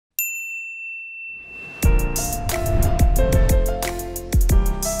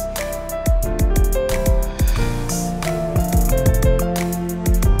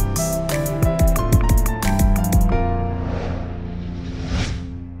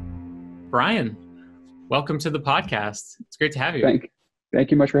Brian, welcome to the podcast. It's great to have you.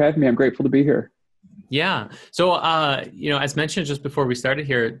 Thank you much for having me. I'm grateful to be here. Yeah. So, as mentioned just before we started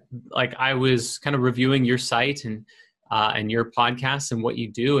here, like I was kind of reviewing your site and your podcast and what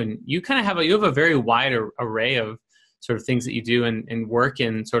you do, and you kind of have a very wide array of sort of things that you do and work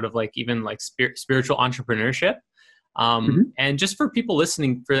in sort of like even like spiritual entrepreneurship. And just for people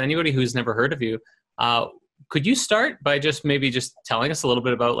listening, for anybody who's never heard of you, could you start by just telling us a little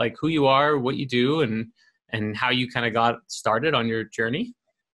bit about like who you are, what you do, and how you kind of got started on your journey?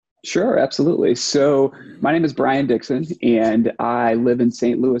 Sure, absolutely. So my name is Brian Dixon, and I live in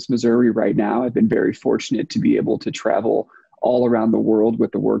St. Louis, Missouri right now. I've been very fortunate to be able to travel all around the world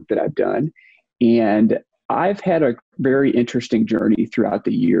with the work that I've done. And I've had a very interesting journey throughout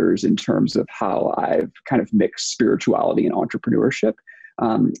the years in terms of how I've kind of mixed spirituality and entrepreneurship.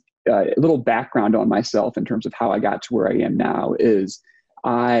 A little background on myself in terms of how I got to where I am now is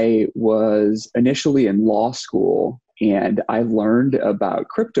I was initially in law school, and I learned about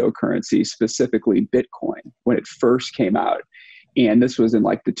cryptocurrency, specifically Bitcoin, when it first came out. And this was in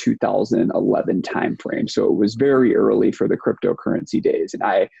like the 2011 timeframe. So it was very early for the cryptocurrency days. And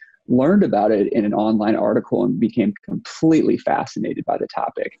I learned about it in an online article and became completely fascinated by the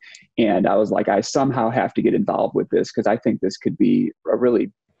topic. And I was like, I somehow have to get involved with this because I think this could be a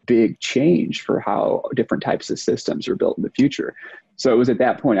really big change for how different types of systems are built in the future. So it was at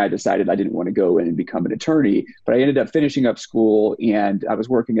that point I decided I didn't want to go in and become an attorney, but I ended up finishing up school and I was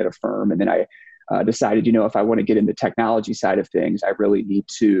working at a firm. And then I decided, if I want to get in the technology side of things, I really need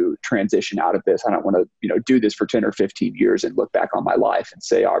to transition out of this. I don't want to, do this for 10 or 15 years and look back on my life and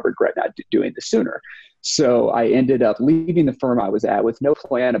say, oh, I regret not doing this sooner. So I ended up leaving the firm I was at with no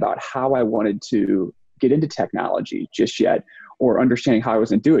plan about how I wanted to get into technology just yet, or understanding how I was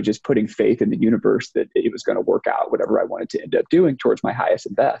going to do it, just putting faith in the universe that it was going to work out, whatever I wanted to end up doing towards my highest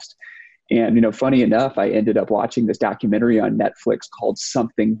and best. And, funny enough, I ended up watching this documentary on Netflix called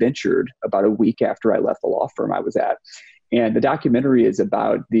Something Ventured about a week after I left the law firm I was at. And the documentary is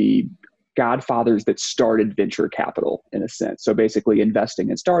about the godfathers that started venture capital in a sense. So basically investing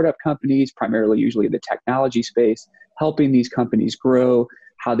in startup companies, primarily usually in the technology space, helping these companies grow,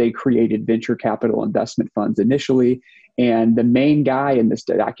 how they created venture capital investment funds initially. And the main guy in this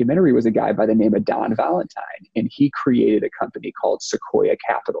documentary was a guy by the name of Don Valentine. And he created a company called Sequoia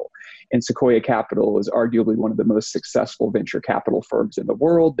Capital. And Sequoia Capital is arguably one of the most successful venture capital firms in the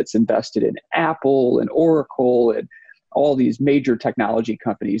world that's invested in Apple and Oracle and all these major technology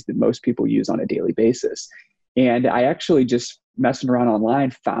companies that most people use on a daily basis. And I actually just messing around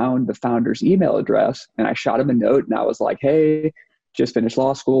online found the founder's email address, and I shot him a note and I was like, hey, just finished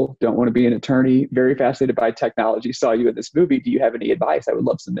law school, don't want to be an attorney, very fascinated by technology, saw you in this movie. Do you have any advice? I would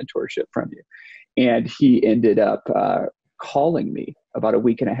love some mentorship from you. And he ended up calling me about a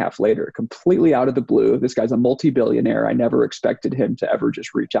week and a half later, completely out of the blue. This guy's a multi-billionaire. I never expected him to ever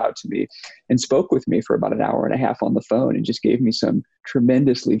just reach out to me, and spoke with me for about an hour and a half on the phone and just gave me some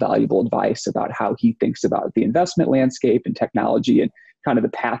tremendously valuable advice about how he thinks about the investment landscape and technology and kind of the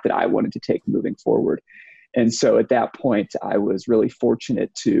path that I wanted to take moving forward. And so at that point, I was really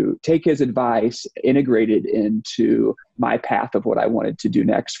fortunate to take his advice, integrate it into my path of what I wanted to do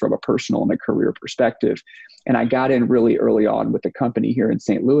next from a personal and a career perspective. And I got in really early on with a company here in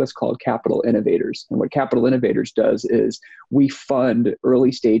St. Louis called Capital Innovators. And what Capital Innovators does is we fund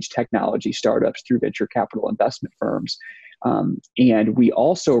early stage technology startups through venture capital investment firms. And we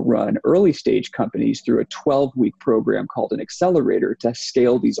also run early stage companies through a 12-week program called an accelerator to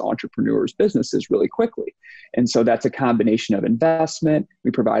scale these entrepreneurs' businesses really quickly. And so that's a combination of investment. We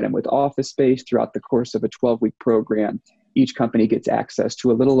provide them with office space throughout the course of a 12-week program. Each company gets access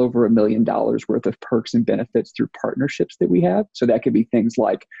to a little over $1 million worth of perks and benefits through partnerships that we have. So that could be things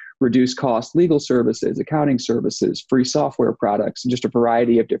like reduced cost legal services, accounting services, free software products, and just a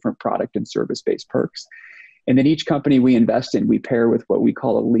variety of different product and service-based perks. And then each company we invest in, we pair with what we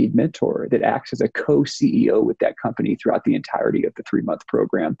call a lead mentor that acts as a co-CEO with that company throughout the entirety of the 3-month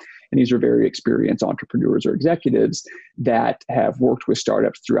program. And these are very experienced entrepreneurs or executives that have worked with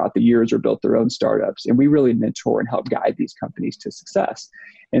startups throughout the years or built their own startups. And we really mentor and help guide these companies to success.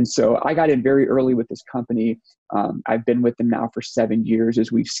 And so I got in very early with this company. I've been with them now for 7 years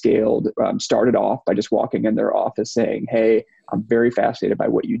as we've scaled. Started off by just walking in their office saying, hey, I'm very fascinated by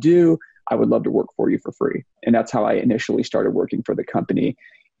what you do. I would love to work for you for free. And that's how I initially started working for the company.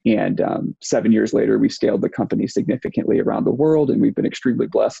 And 7 years later, we scaled the company significantly around the world. And we've been extremely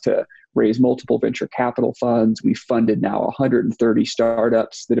blessed to raise multiple venture capital funds. We've funded now 130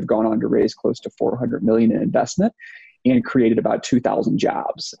 startups that have gone on to raise close to $400 million in investment and created about 2,000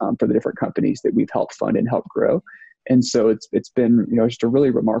 jobs for the different companies that we've helped fund and help grow. And so it's been, just a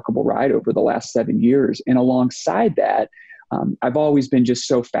really remarkable ride over the last 7 years. And alongside that, I've always been just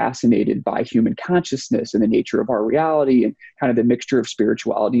so fascinated by human consciousness and the nature of our reality and kind of the mixture of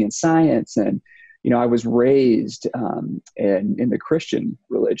spirituality and science. And, I was raised in the Christian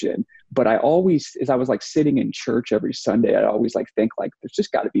religion, but I always, as I was like sitting in church every Sunday, I'd always like think like, there's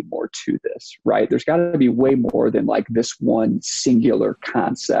just got to be more to this, right? There's got to be way more than like this one singular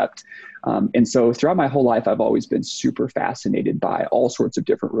concept. And so throughout my whole life, I've always been super fascinated by all sorts of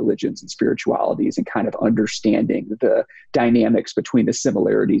different religions and spiritualities and kind of understanding the dynamics between the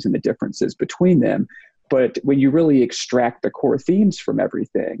similarities and the differences between them. But when you really extract the core themes from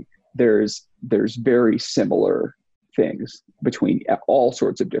everything, there's very similar things between all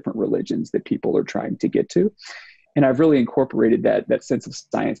sorts of different religions that people are trying to get to. And I've really incorporated that sense of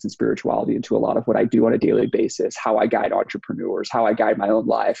science and spirituality into a lot of what I do on a daily basis, how I guide entrepreneurs, how I guide my own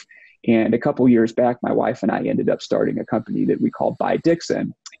life. And a couple of years back, my wife and I ended up starting a company that we call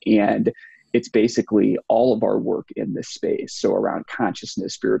Dixon. And it's basically all of our work in this space. So around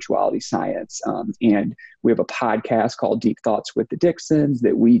consciousness, spirituality, science. And we have a podcast called Deep Thoughts with the Dixons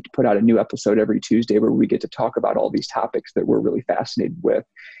that we put out a new episode every Tuesday where we get to talk about all these topics that we're really fascinated with.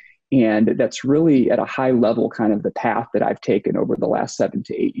 And that's really at a high level kind of the path that I've taken over the last 7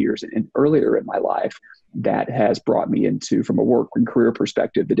 to 8 years and earlier in my life that has brought me into, from a work and career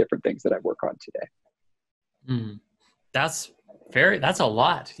perspective, the different things that I work on today. That's a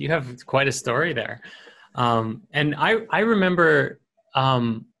lot. You have quite a story there. And I remember, I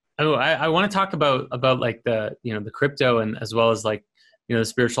want to talk about like the crypto and as well as like, the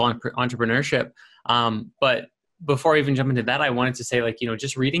spiritual entrepreneurship. But before I even jump into that, I wanted to say, like,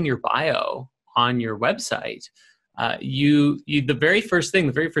 just reading your bio on your website, the very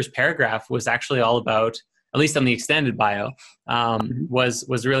first paragraph was actually all about, at least on the extended bio,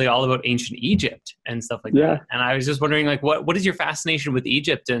 was really all about ancient Egypt and stuff like that. And I was just wondering, like, what is your fascination with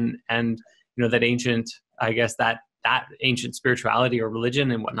Egypt and that ancient, I guess that ancient spirituality or religion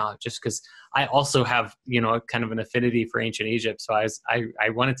and whatnot? Just because I also have kind of an affinity for ancient Egypt, so I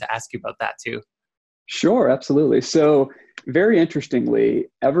wanted to ask you about that too. Sure, absolutely. So very interestingly,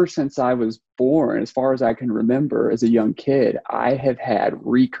 ever since I was born, as far as I can remember as a young kid, I have had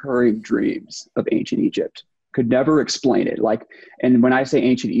recurring dreams of ancient Egypt. Could never explain it. And when I say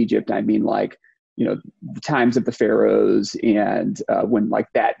ancient Egypt, I mean like, the times of the pharaohs and when like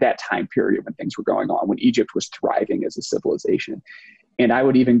that time period when things were going on, when Egypt was thriving as a civilization. And I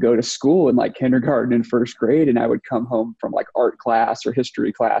would even go to school in like kindergarten and first grade, and I would come home from like art class or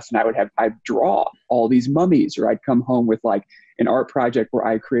history class, and I'd draw all these mummies, or I'd come home with like an art project where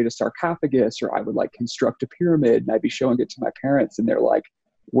I create a sarcophagus, or I would like construct a pyramid, and I'd be showing it to my parents, and they're like,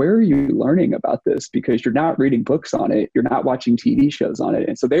 where are you learning about this? Because you're not reading books on it. You're not watching TV shows on it.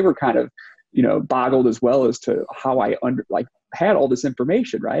 And so they were kind of, boggled as well as to how I had all this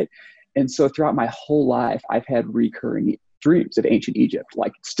information. Right. And so throughout my whole life, I've had recurring dreams of ancient Egypt.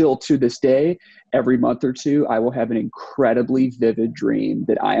 Like still to this day, every month or two, I will have an incredibly vivid dream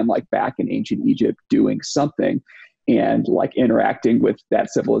that I am like back in ancient Egypt doing something and like interacting with that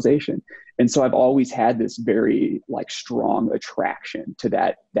civilization. And so I've always had this very like strong attraction to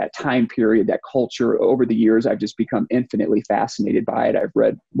that time period, that culture. Over the years, I've just become infinitely fascinated by it. I've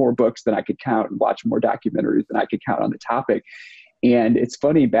read more books than I could count and watched more documentaries than I could count on the topic. And it's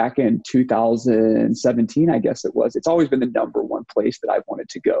funny, back in 2017, I guess it was, it's always been the number one place that I've wanted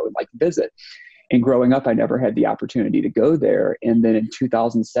to go and like visit. And growing up, I never had the opportunity to go there. And then in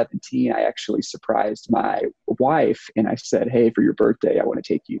 2017, I actually surprised my wife and I said, hey, for your birthday, I want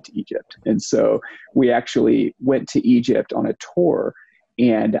to take you to Egypt. And so we actually went to Egypt on a tour,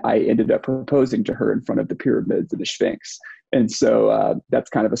 and I ended up proposing to her in front of the pyramids and the Sphinx. And so that's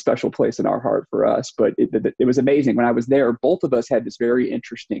kind of a special place in our heart for us. But it was amazing. When I was there, both of us had this very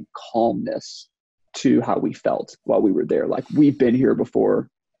interesting calmness to how we felt while we were there. Like, we've been here before,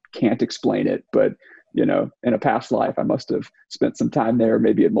 can't explain it, but in a past life, I must have spent some time there,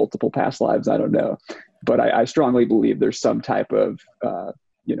 maybe in multiple past lives. I don't know. But I strongly believe there's some type of,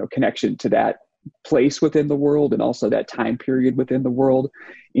 connection to that place within the world and also that time period within the world.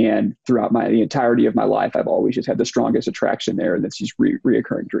 And throughout the entirety of my life, I've always just had the strongest attraction there. And it's these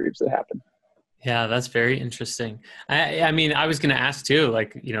reoccurring dreams that happen. Yeah, that's very interesting. I mean, I was going to ask too,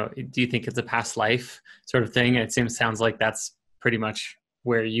 like, do you think it's a past life sort of thing? It sounds like that's pretty much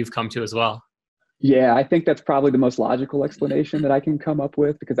where you've come to as well. Yeah, I think that's probably the most logical explanation that I can come up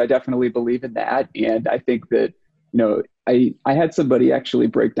with, because I definitely believe in that. And I think that, I had somebody actually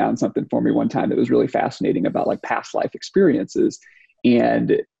break down something for me one time that was really fascinating about like past life experiences.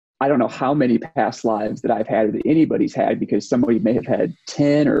 And I don't know how many past lives that I've had that anybody's had, because somebody may have had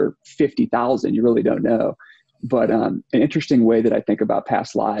 10 or 50,000. You really don't know. But an interesting way that I think about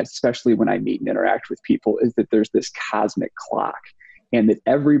past lives, especially when I meet and interact with people, is that there's this cosmic clock, and that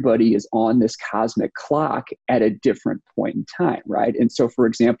everybody is on this cosmic clock at a different point in time, right? And so, for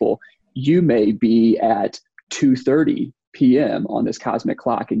example, you may be at 2:30 p.m. on this cosmic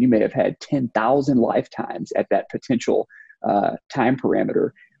clock, and you may have had 10,000 lifetimes at that potential time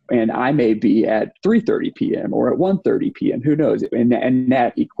parameter. And I may be at 3:30 p.m. or at 1:30 p.m. Who knows? And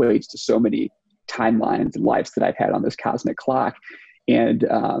that equates to so many timelines and lives that I've had on this cosmic clock. And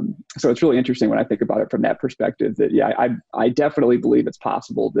so it's really interesting when I think about it from that perspective that, yeah, I definitely believe it's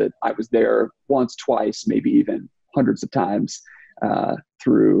possible that I was there once, twice, maybe even hundreds of times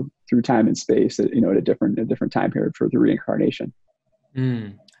through time and space, at a different time period for the reincarnation.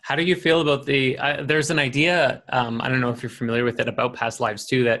 How do you feel about there's an idea, I don't know if you're familiar with it, about past lives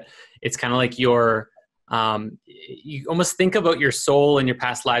too, that it's kind of like you almost think about your soul and your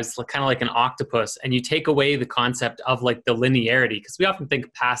past lives kind of like an octopus, and you take away the concept of like the linearity, because we often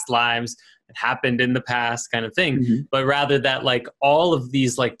think past lives that happened in the past kind of thing, but rather that like all of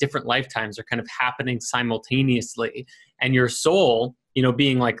these like different lifetimes are kind of happening simultaneously, and your soul,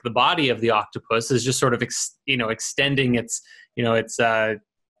 being like the body of the octopus, is just sort of extending its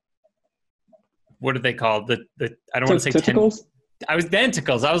what are they called? The I don't want to say tentacles. I was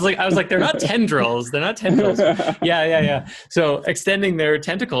tentacles. I was like, they're not tendrils. They're not tendrils. Yeah. So extending their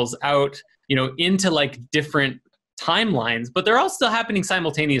tentacles out, into like different timelines, but they're all still happening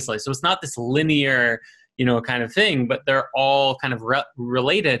simultaneously. So it's not this linear, kind of thing, but they're all kind of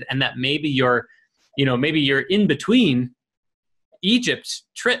related. And that maybe you're in between Egypt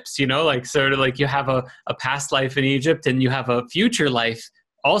trips, like sort of like you have a past life in Egypt and you have a future life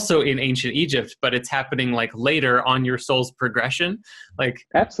also in ancient Egypt, but it's happening like later on your soul's progression. Like,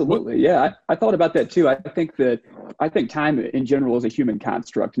 absolutely. Yeah. I thought about that too. I think time in general is a human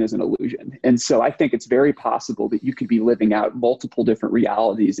construct and is an illusion. And so I think it's very possible that you could be living out multiple different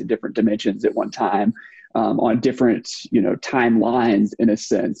realities in different dimensions at one time, on different, timelines in a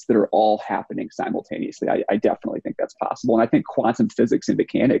sense, that are all happening simultaneously. I definitely think that's possible. And I think quantum physics and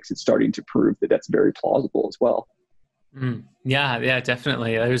mechanics is starting to prove that that's very plausible as well. Yeah,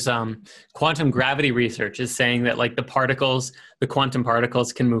 definitely. There's quantum gravity research is saying that like the quantum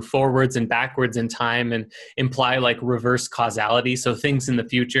particles can move forwards and backwards in time and imply like reverse causality. So things in the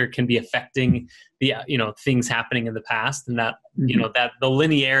future can be affecting the things happening in the past, and that that the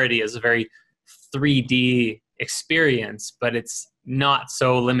linearity is a very 3D experience, but it's not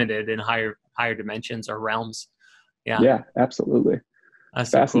so limited in higher dimensions or realms. Yeah, absolutely.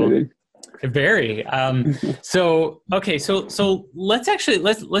 That's fascinating. So cool. Very. So let's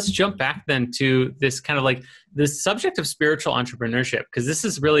jump back then to this kind of like this subject of spiritual entrepreneurship, because this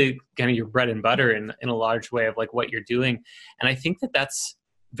is really kind of your bread and butter in a large way of like what you're doing. And I think that that's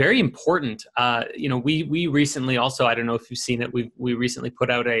very important. We recently also, I don't know if you've seen it, we recently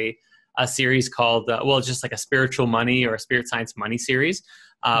put out a series called, just like a spiritual money or a spirit science money series,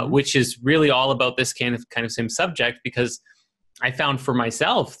 which is really all about this kind of same subject, because I found for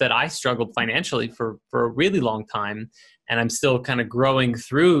myself that I struggled financially for a really long time, and I'm still kind of growing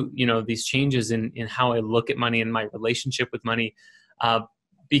through, these changes in how I look at money and my relationship with money,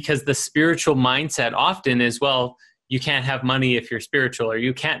 because the spiritual mindset often is, well, you can't have money if you're spiritual, or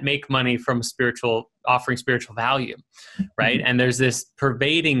you can't make money from offering spiritual value, right? And there's this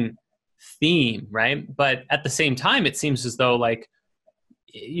pervading theme, right? But at the same time, it seems as though like,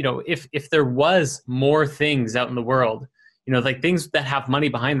 if there was more things out in the world, like things that have money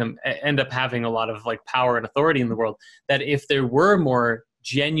behind them end up having a lot of like power and authority in the world, that if there were more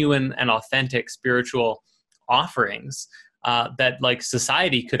genuine and authentic spiritual offerings, that like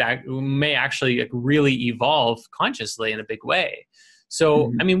society may actually like really evolve consciously in a big way.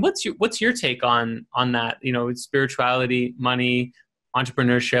 So, I mean, what's your take on that, spirituality, money,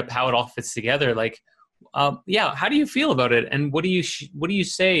 entrepreneurship, how it all fits together? Like, how do you feel about it? And what do you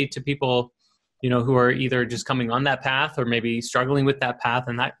say to people, who are either just coming on that path or maybe struggling with that path,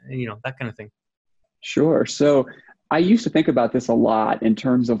 and that, that kind of thing? Sure. So I used to think about this a lot in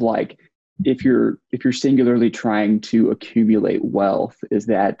terms of like, if you're singularly trying to accumulate wealth, is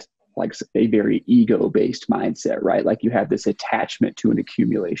that like a very ego-based mindset, right? Like you have this attachment to an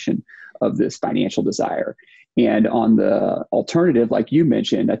accumulation of this financial desire. And on the alternative, like you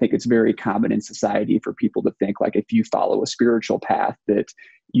mentioned, I think it's very common in society for people to think like if you follow a spiritual path that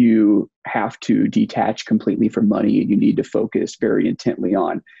you have to detach completely from money, and you need to focus very intently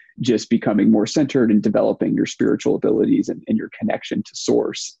on just becoming more centered and developing your spiritual abilities and your connection to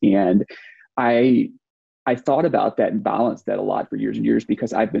source. And I thought about that and balanced that a lot for years and years,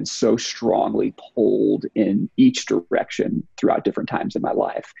 because I've been so strongly pulled in each direction throughout different times in my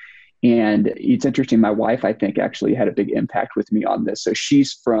life. And it's interesting. My wife, I think, actually had a big impact with me on this. So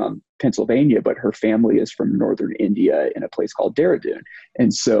she's from Pennsylvania, but her family is from northern India in a place called Dehradun.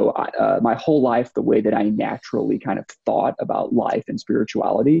 And so my whole life, the way that I naturally kind of thought about life and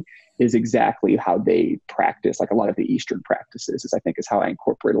spirituality is exactly how they practice, like a lot of the Eastern practices, is I think is how I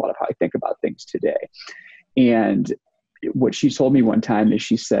incorporate a lot of how I think about things today. And what she told me one time is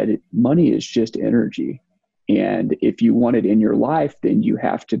she said, money is just energy. And if you want it in your life, then you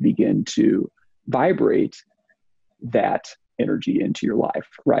have to begin to vibrate that energy into your life,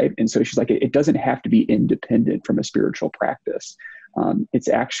 right? And so she's like, it doesn't have to be independent from a spiritual practice. It's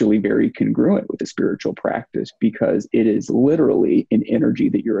actually very congruent with a spiritual practice because it is literally an energy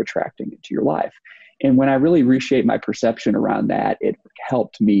that you're attracting into your life. And when I really reshaped my perception around that, it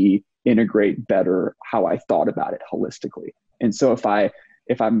helped me integrate better how I thought about it holistically. And so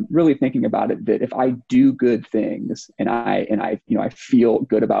if I'm really thinking about it, that if I do good things and I feel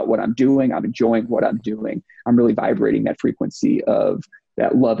good about what I'm doing, I'm enjoying what I'm doing, I'm really vibrating that frequency of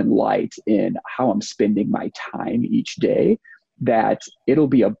that love and light in how I'm spending my time each day, that it'll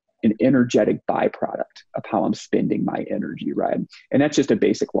be an energetic byproduct of how I'm spending my energy, right? And that's just a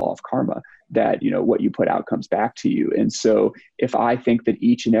basic law of karma, that, what you put out comes back to you. And so if I think that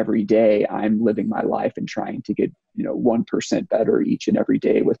each and every day I'm living my life and trying to get, 1% better each and every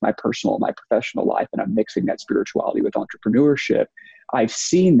day with my personal and my professional life, and I'm mixing that spirituality with entrepreneurship, I've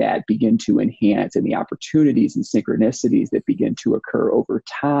seen that begin to enhance, and the opportunities and synchronicities that begin to occur over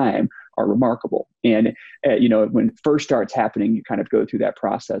time are remarkable. And, when it first starts happening, you kind of go through that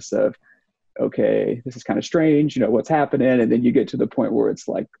process of, okay, this is kind of strange, what's happening. And then you get to the point where it's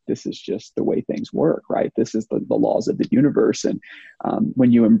like, this is just the way things work, right? This is the laws of the universe. And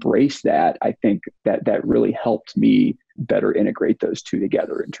when you embrace that, I think that really helped me better integrate those two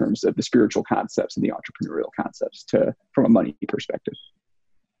together in terms of the spiritual concepts and the entrepreneurial concepts from a money perspective.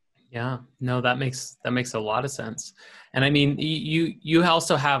 Yeah, no, that makes a lot of sense. And I mean, you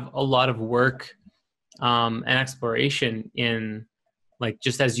also have a lot of work and exploration in, like,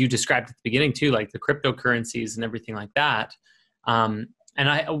 just as you described at the beginning too, like the cryptocurrencies and everything like that. And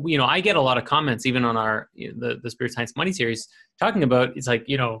I get a lot of comments even on our, the Spirit Science Money series, talking about, it's like,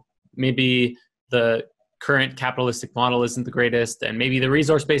 maybe the current capitalistic model isn't the greatest, and maybe the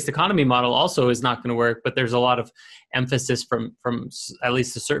resource-based economy model also is not going to work. But there's a lot of emphasis from at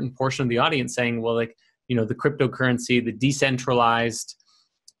least a certain portion of the audience saying, well, like, the cryptocurrency, the decentralized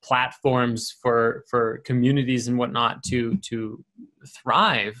platforms for communities and whatnot to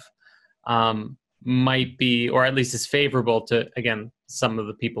thrive might be, or at least is favorable to, again, some of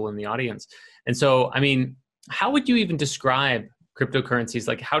the people in the audience. And so, I mean, how would you even describe cryptocurrencies?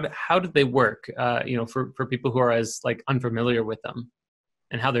 Like, how do they work, for people who are as, like, unfamiliar with them,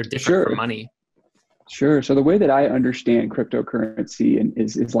 and how they're different from money? Sure. So the way that I understand cryptocurrency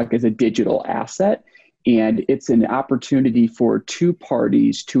is like as a digital asset, and it's an opportunity for two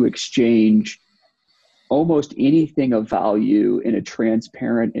parties to exchange almost anything of value in a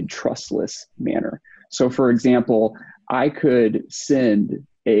transparent and trustless manner. So for example, I could send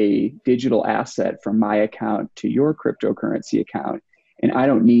a digital asset from my account to your cryptocurrency account, and I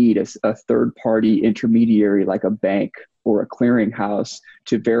don't need a third-party intermediary like a bank or a clearinghouse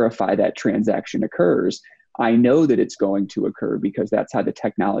to verify that transaction occurs. I know that it's going to occur because that's how the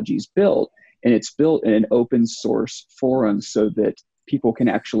technology is built. And it's built in an open source forum so that people can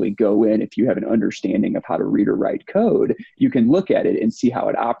actually go in. If you have an understanding of how to read or write code, you can look at it and see how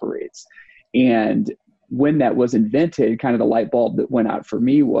it operates. And when that was invented, kind of the light bulb that went out for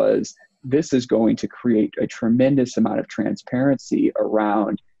me was, this is going to create a tremendous amount of transparency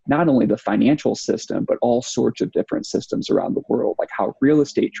around not only the financial system, but all sorts of different systems around the world, like how real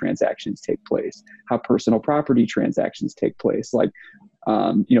estate transactions take place, how personal property transactions take place. Like,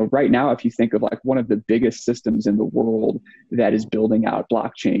 right now, if you think of like one of the biggest systems in the world that is building out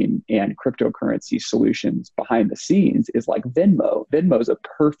blockchain and cryptocurrency solutions behind the scenes is like Venmo. Venmo is a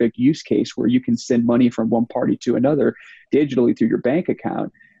perfect use case where you can send money from one party to another digitally through your bank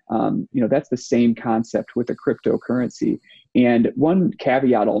account. That's the same concept with a cryptocurrency. And one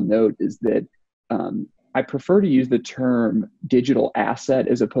caveat I'll note is that I prefer to use the term digital asset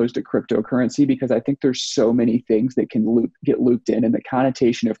as opposed to cryptocurrency, because I think there's so many things that can get looped in the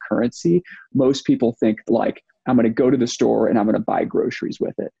connotation of currency. Most people think like, I'm going to go to the store and I'm going to buy groceries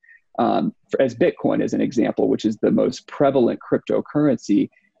with it. As Bitcoin as an example, which is the most prevalent cryptocurrency,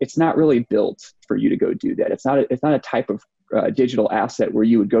 it's not really built for you to go do that. It's not a type of digital asset where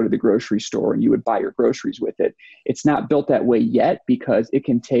you would go to the grocery store and you would buy your groceries with it. It's not built that way yet because it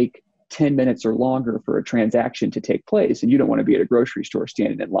can take 10 minutes or longer for a transaction to take place. And you don't want to be at a grocery store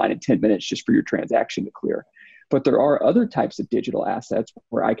standing in line in 10 minutes just for your transaction to clear. But there are other types of digital assets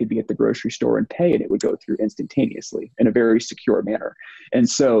where I could be at the grocery store and pay, and it would go through instantaneously in a very secure manner. And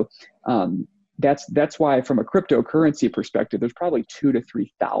so that's why, from a cryptocurrency perspective, there's probably 2,000 to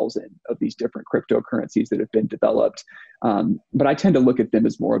 3,000 of these different cryptocurrencies that have been developed. But I tend to look at them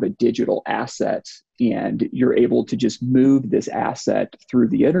as more of a digital asset, and you're able to just move this asset through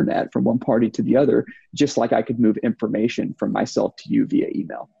the internet from one party to the other, just like I could move information from myself to you via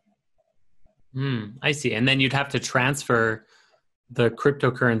email. I see. And then you'd have to transfer the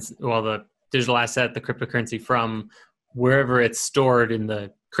cryptocurrency, well, the digital asset, the cryptocurrency, from wherever it's stored in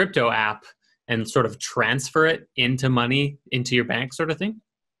the crypto app and sort of transfer it into money into your bank, sort of thing?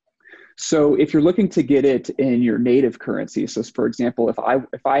 So if you're looking to get it in your native currency, so for example, if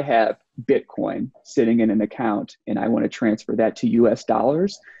I have Bitcoin sitting in an account and I want to transfer that to US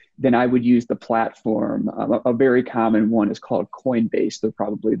dollars, then I would use the platform. A very common one is called Coinbase. They're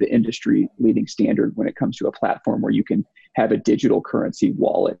probably the industry leading standard when it comes to a platform where you can have a digital currency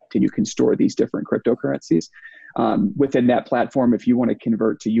wallet and you can store these different cryptocurrencies. Within that platform, if you want to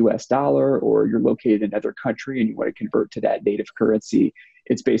convert to US dollar, or you're located in another country and you want to convert to that native currency,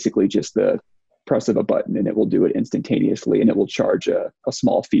 it's basically just the press of a button and it will do it instantaneously, and it will charge a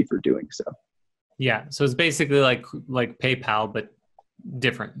small fee for doing so. Yeah. So it's basically like PayPal, but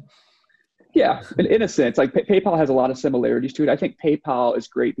different. Yeah, in a sense, like PayPal has a lot of similarities to it. I think PayPal is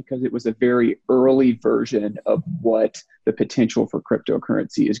great because it was a very early version of what the potential for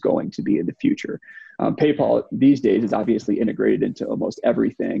cryptocurrency is going to be in the future. PayPal these days is obviously integrated into almost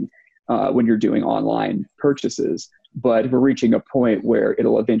everything when you're doing online purchases, but we're reaching a point where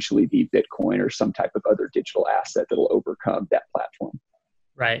it'll eventually be Bitcoin or some type of other digital asset that'll overcome that platform.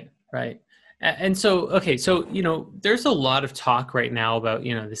 Right, right. And so, okay, so, there's a lot of talk right now about,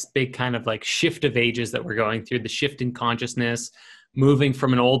 this big kind of like shift of ages that we're going through, the shift in consciousness, moving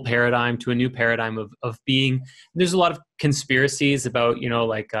from an old paradigm to a new paradigm of being. There's a lot of conspiracies about,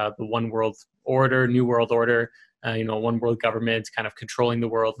 the one world order, new world order, one world government kind of controlling the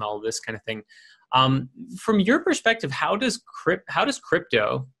world and all of this kind of thing. From your perspective, how does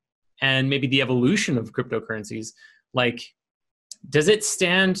crypto and maybe the evolution of cryptocurrencies, does it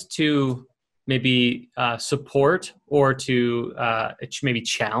stand to maybe support or to maybe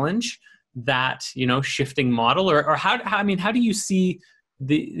challenge that shifting model, or how do you see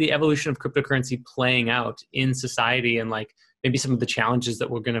the evolution of cryptocurrency playing out in society, and maybe some of the challenges that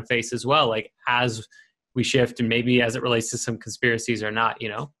we're going to face as well, as we shift, and maybe as it relates to some conspiracies or not?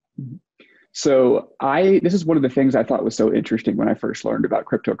 So this is one of the things I thought was so interesting when I first learned about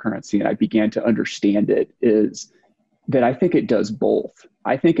cryptocurrency and I began to understand it, is that I think it does both.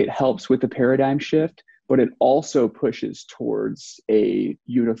 I think it helps with the paradigm shift, but it also pushes towards a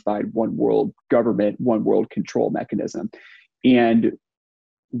unified one world government, one world control mechanism. And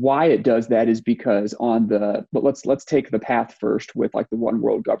why it does that is because but let's take the path first with the one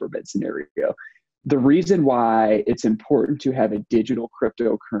world government scenario. The reason why it's important to have a digital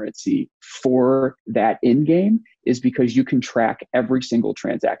cryptocurrency for that end game is because you can track every single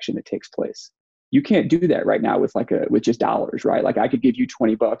transaction that takes place. You can't do that right now with just dollars, right? I could give you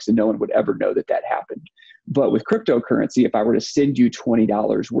 $20 and no one would ever know that happened. But with cryptocurrency, if I were to send you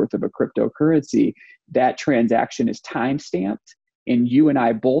 $20 worth of a cryptocurrency, that transaction is time stamped, and you and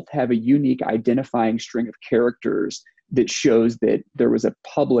I both have a unique identifying string of characters that shows that there was a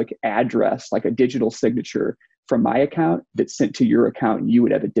public address, like a digital signature from my account that's sent to your account, and you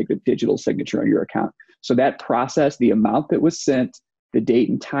would have a digital signature on your account. So that process, the amount that was sent, the date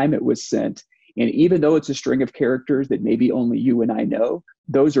and time it was sent, and even though it's a string of characters that maybe only you and I know,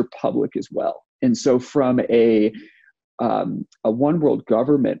 those are public as well. And so from a one world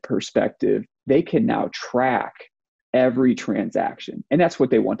government perspective, they can now track every transaction. And that's what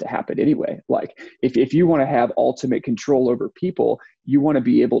they want to happen anyway. If you want to have ultimate control over people, you want to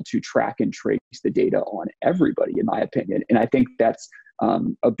be able to track and trace the data on everybody, in my opinion. And I think that's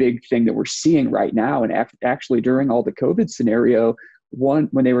a big thing that we're seeing right now. And actually during all the COVID scenario, when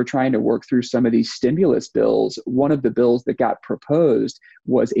they were trying to work through some of these stimulus bills, one of the bills that got proposed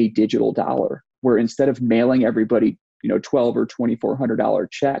was a digital dollar, where instead of mailing everybody, $1,200 or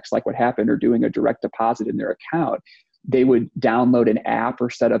 $2,400 checks, like what happened, or doing a direct deposit in their account, they would download an app or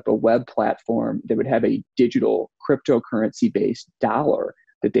set up a web platform that would have a digital cryptocurrency-based dollar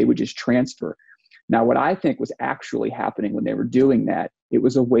that they would just transfer. Now, what I think was actually happening when they were doing that, it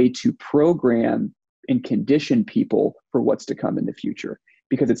was a way to program and condition people for what's to come in the future,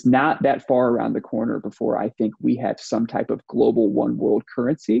 because it's not that far around the corner before I think we have some type of global one world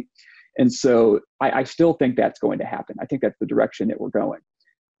currency. And so I still think that's going to happen. I think that's the direction that we're going.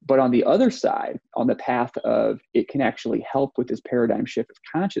 But on the other side, on the path of it can actually help with this paradigm shift of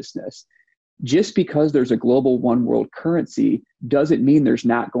consciousness, just because there's a global one world currency doesn't mean there's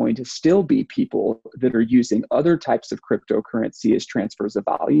not going to still be people that are using other types of cryptocurrency as transfers of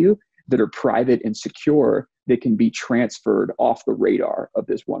value that are private and secure that can be transferred off the radar of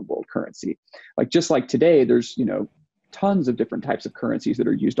this one world currency. Like just like today, there's, tons of different types of currencies that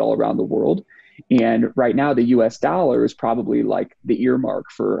are used all around the world. And right now, the US dollar is probably like the earmark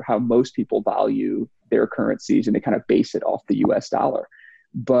for how most people value their currencies, and they kind of base it off the US dollar.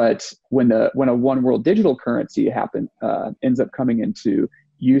 But when a one world digital currency ends up coming into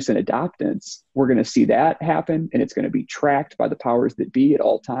use and adoptance, we're going to see that happen, and it's going to be tracked by the powers that be at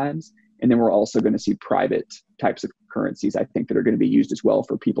all times. And then we're also going to see private types of currencies, I think, that are going to be used as well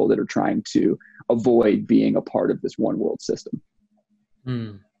for people that are trying to avoid being a part of this one world system.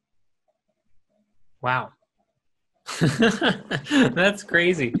 Wow. That's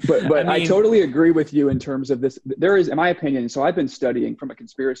crazy. But I totally agree with you in terms of this. There is, in my opinion, so I've been studying from a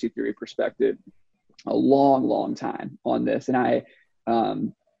conspiracy theory perspective a long, long time on this. And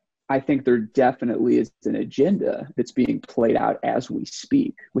I think there definitely is an agenda that's being played out as we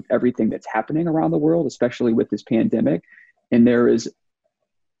speak with everything that's happening around the world, especially with this pandemic. And there is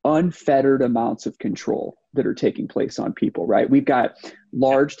unfettered amounts of control that are taking place on people, right? We've got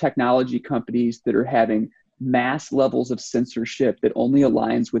large technology companies that are having mass levels of censorship that only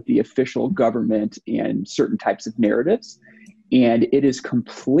aligns with the official government and certain types of narratives. And it is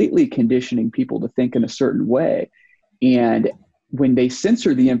completely conditioning people to think in a certain way. And when they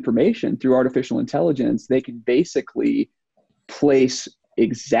censor the information through artificial intelligence, they can basically place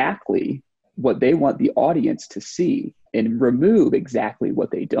exactly what they want the audience to see and remove exactly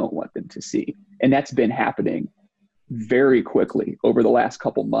what they don't want them to see. And that's been happening very quickly over the last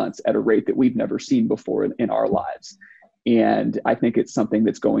couple months at a rate that we've never seen before in our lives. And I think it's something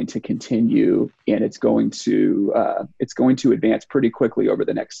that's going to continue, and it's going to advance pretty quickly over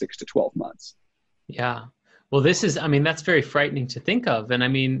the next 6 to 12 months. Yeah. Well, that's very frightening to think of. And I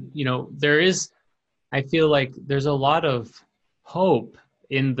feel like there's a lot of hope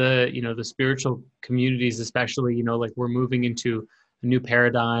in the spiritual communities, especially, like we're moving into a new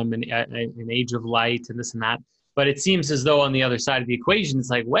paradigm and an age of light and this and that. But it seems as though on the other side of the equation, it's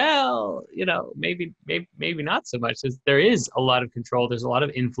like, well, maybe not so much. There is a lot of control. There's a lot of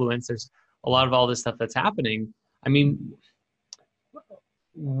influence. There's a lot of all this stuff that's happening. I mean,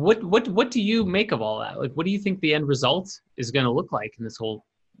 what do you make of all that? Like, what do you think the end result is going to look like in this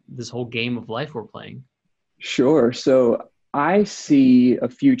whole game of life we're playing? Sure. So I see a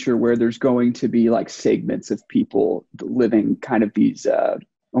future where there's going to be like segments of people living kind of these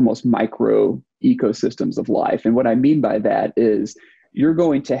almost micro ecosystems of life. And what I mean by that is you're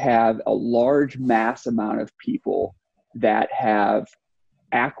going to have a large mass amount of people that have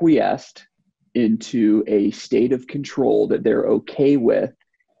acquiesced into a state of control that they're okay with,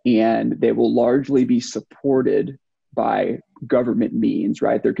 and they will largely be supported by government means,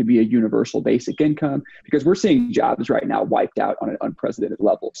 right? There could be a universal basic income, because we're seeing jobs right now wiped out on an unprecedented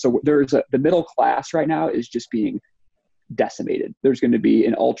level. So the middle class right now is just being decimated. There's going to be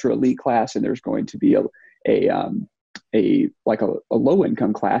an ultra elite class, and there's going to be a low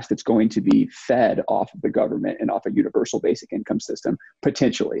income class that's going to be fed off of the government and off a universal basic income system,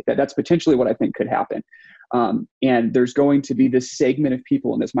 potentially. That's potentially what I think could happen. And there's going to be this segment of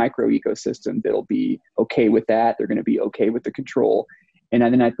people in this micro ecosystem that'll be okay with that. They're going to be okay with the control. And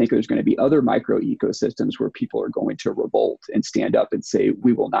then I think there's going to be other micro ecosystems where people are going to revolt and stand up and say,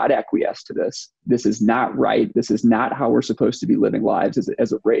 we will not acquiesce to this. This is not right. This is not how we're supposed to be living lives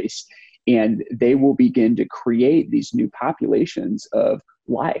as a race. And they will begin to create these new populations of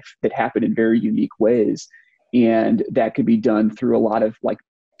life that happen in very unique ways. And that could be done through a lot of like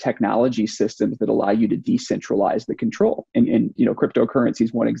technology systems that allow you to decentralize the control. And cryptocurrency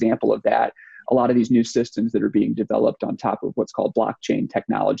is one example of that. A lot of these new systems that are being developed on top of what's called blockchain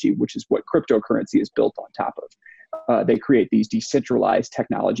technology, which is what cryptocurrency is built on top of. They create these decentralized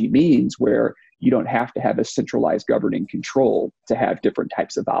technology means where you don't have to have a centralized governing control to have different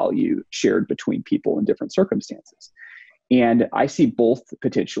types of value shared between people in different circumstances. And I see both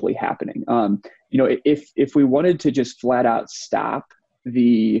potentially happening. If we wanted to just flat out stop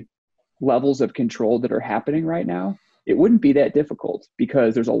the levels of control that are happening right now, it wouldn't be that difficult,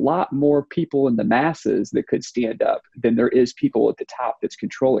 because there's a lot more people in the masses that could stand up than there is people at the top that's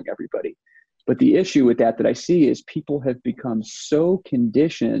controlling everybody. But the issue with that I see is people have become so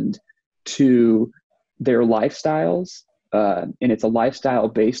conditioned to their lifestyles, and it's a lifestyle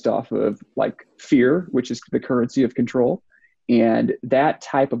based off of like fear, which is the currency of control. And that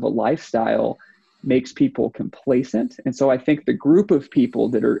type of a lifestyle makes people complacent. And so I think the group of people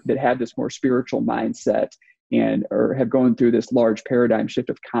that have this more spiritual mindset and or have gone through this large paradigm shift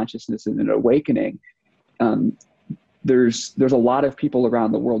of consciousness and an awakening, there's a lot of people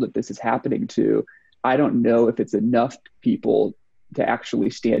around the world that this is happening to. I don't know if it's enough people to actually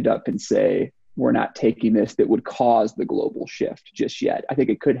stand up and say, we're not taking this, that would cause the global shift just yet. I think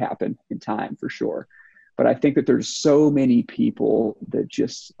it could happen in time for sure. But I think that there's so many people that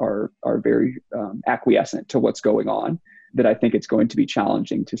just are very acquiescent to what's going on, that I think it's going to be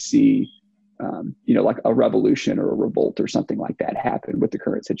challenging to see, like a revolution or a revolt or something like that happen with the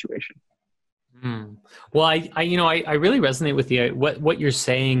current situation. Well, I really resonate with the what you're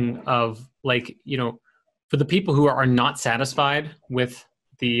saying of, like, for the people who are not satisfied with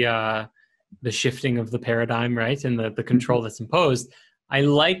the shifting of the paradigm, right, and the control that's imposed. I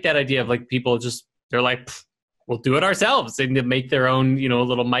like that idea of, like, people just, they're like, we'll do it ourselves, and to make their own,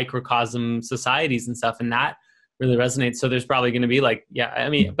 little microcosm societies and stuff, and that really resonates. So there's probably going to be, like,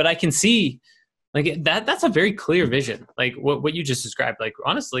 but I can see, like, that's a very clear vision, like what you just described. Like,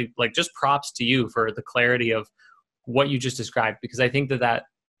 honestly, like, just props to you for the clarity of what you just described, because I think that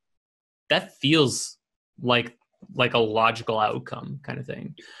feels like a logical outcome kind of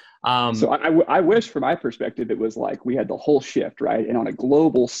thing. So I wish, from my perspective, it was like we had the whole shift, right? And on a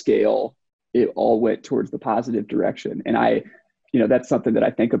global scale, it all went towards the positive direction. And that's something that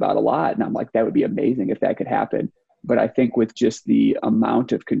I think about a lot. And I'm like, that would be amazing if that could happen. But I think with just the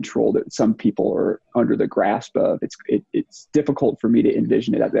amount of control that some people are under the grasp of, it's difficult for me to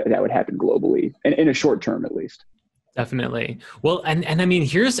envision that would happen globally, and in a short term, at least. Definitely. Well, and I mean,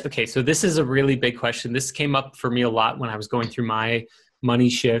 so this is a really big question. This came up for me a lot when I was going through my money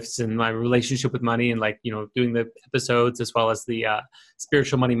shifts and my relationship with money, and, like, doing the episodes, as well as the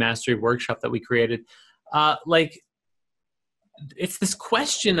spiritual money mastery workshop that we created. Like, it's this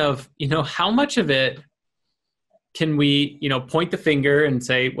question of, how much of it can we, point the finger and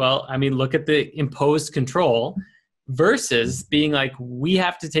say, well, I mean, look at the imposed control, versus being like, we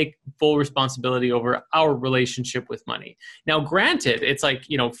have to take full responsibility over our relationship with money. Now, granted, it's like,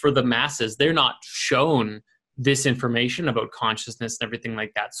 for the masses, they're not shown this information about consciousness and everything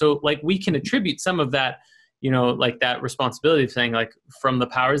like that. So, like, we can attribute some of that, like that responsibility of saying, like, from the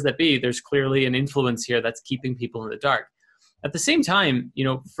powers that be, there's clearly an influence here that's keeping people in the dark. At the same time,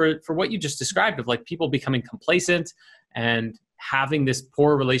 for what you just described of, like, people becoming complacent and having this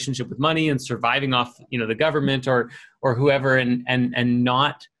poor relationship with money and surviving off, the government or whoever, and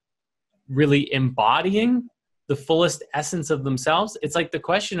not really embodying the fullest essence of themselves. It's like the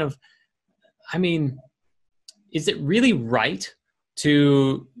question of, I mean, is it really right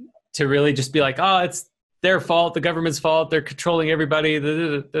to really just be like, oh, it's their fault, the government's fault, they're controlling everybody,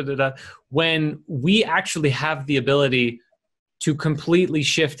 when we actually have the ability to completely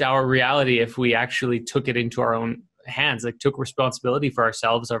shift our reality if we actually took it into our own hands, like, took responsibility for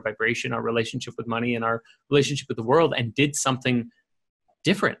ourselves, our vibration, our relationship with money, and our relationship with the world, and did something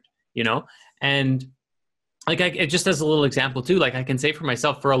different, And, like, just as a little example too, like, I can say for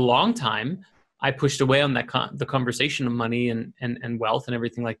myself, for a long time, I pushed away on the conversation of money and wealth and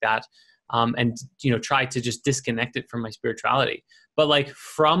everything like that. And, tried to just disconnect it from my spirituality. But, like,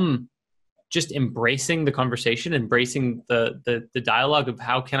 from just embracing the conversation, embracing the dialogue of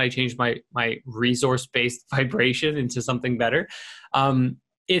how can I change my resource-based vibration into something better.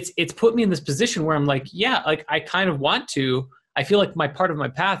 It's put me in this position where I'm like, yeah, like, I kind of want to, I feel like part of my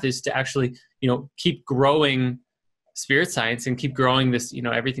path is to actually, keep growing spirit science and keep growing this,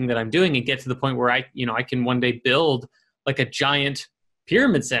 everything that I'm doing, and get to the point where I can one day build, like, a giant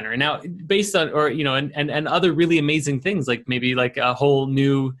pyramid center. Now, based on, or, and other really amazing things, like maybe like a whole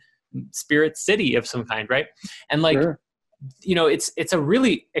new spirit city of some kind, right? And, like, Sure. It's a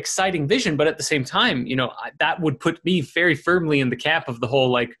really exciting vision, but at the same time, that would put me very firmly in the camp of the whole,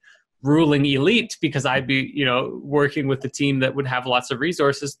 like, ruling elite, because I'd be, working with the team that would have lots of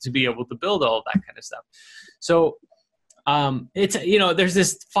resources to be able to build all of that kind of stuff. So it's, there's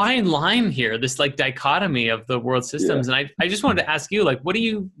this fine line here, this, like, dichotomy of the world systems. Yeah. And I just wanted to ask you, like, what do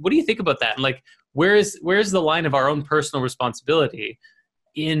you think about that? And, like, where's the line of our own personal responsibility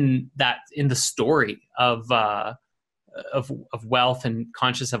in the story of wealth and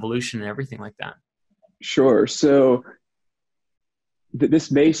conscious evolution and everything like that? Sure. So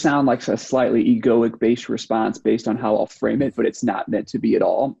this may sound like a slightly egoic based response based on how I'll frame it, but it's not meant to be at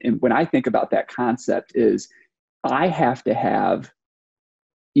all. And when I think about that concept, is I have to have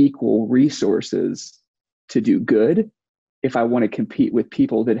equal resources to do good if I want to compete with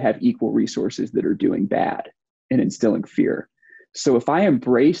people that have equal resources that are doing bad and instilling fear. So if I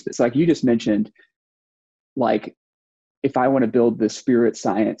embrace this, like you just mentioned, like, if I want to build this spirit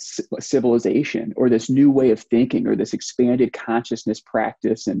science civilization, or this new way of thinking, or this expanded consciousness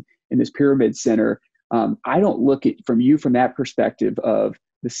practice, and in this pyramid center, I don't look at from that perspective of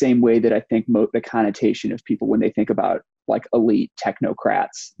the same way that I think the connotation of people when they think about like elite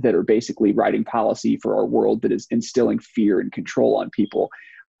technocrats that are basically writing policy for our world that is instilling fear and control on people.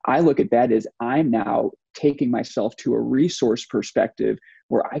 I look at that as I'm now taking myself to a resource perspective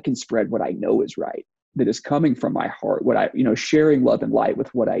where I can spread what I know is right, that is coming from my heart, what I, sharing love and light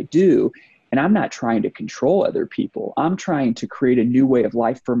with what I do. And I'm not trying to control other people. I'm trying to create a new way of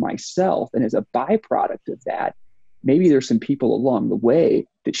life for myself. And as a byproduct of that, maybe there's some people along the way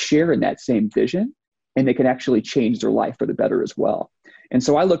that share in that same vision and they can actually change their life for the better as well. And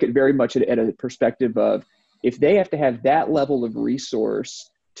so I look at very much at a perspective of if they have to have that level of resource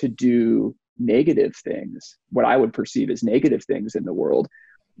to do negative things, what I would perceive as negative things in the world,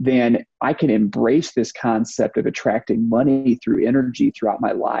 then I can embrace this concept of attracting money through energy throughout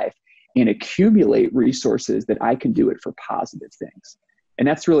my life and accumulate resources that I can do it for positive things. And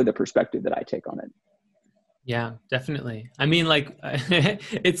that's really the perspective that I take on it. Yeah, definitely. I mean, like,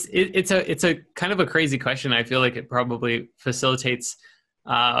 it's a kind of a crazy question. I feel like it probably facilitates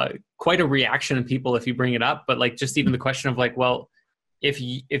quite a reaction in people if you bring it up. But like, just even the question of like, well, if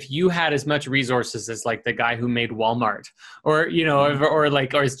you had as much resources as like the guy who made Walmart, or or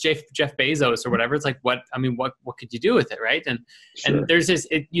as Jeff Bezos or whatever, it's like, what could you do with it, right? And Sure. and there's this,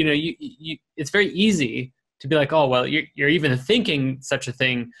 it's very easy to be like, oh well, you're even thinking such a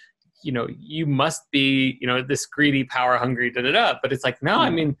thing. You must be, this greedy, power hungry, But it's like, no,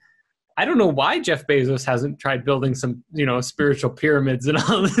 I mean, I don't know why Jeff Bezos hasn't tried building some, spiritual pyramids and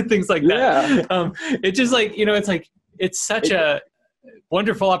all the things like that. It's just like, it's like, it's such a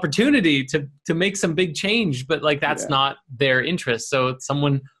wonderful opportunity to make some big change, but like, that's not their interest. So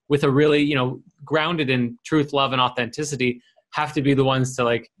someone with a really, grounded in truth, love, and authenticity have to be the ones to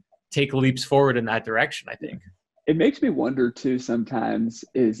like take leaps forward in that direction, I think. It makes me wonder too sometimes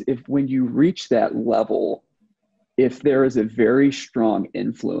is if when you reach that level, if there is a very strong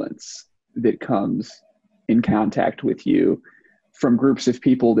influence that comes in contact with you from groups of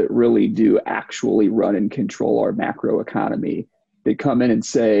people that really do actually run and control our macro economy, they come in and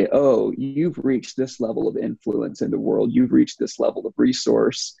say, oh, you've reached this level of influence in the world. You've reached this level of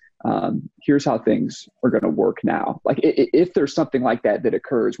resource. Here's how things are going to work now. Like if there's something like that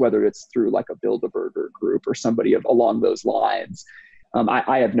occurs, whether it's through like a Build-A-Burger group or somebody along those lines,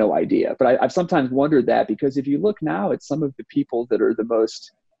 I have no idea. But I've sometimes wondered that because if you look now at some of the people that are the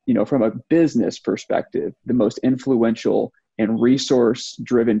most, from a business perspective, the most influential and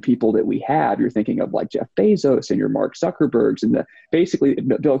resource-driven people that we have, you're thinking of like Jeff Bezos and your Mark Zuckerbergs and basically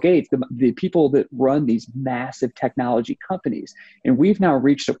Bill Gates, the people that run these massive technology companies. And we've now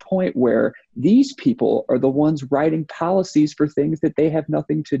reached a point where these people are the ones writing policies for things that they have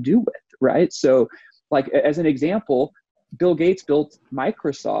nothing to do with, right? So like as an example, Bill Gates built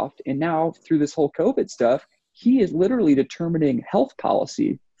Microsoft, and now through this whole COVID stuff, he is literally determining health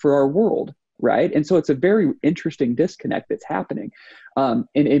policy for our world. Right. And so it's a very interesting disconnect that's happening. And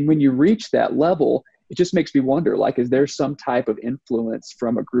when you reach that level, it just makes me wonder, like, is there some type of influence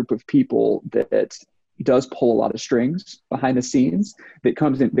from a group of people that does pull a lot of strings behind the scenes that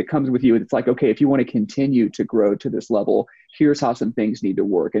comes with you? It's like, okay, if you want to continue to grow to this level, here's how some things need to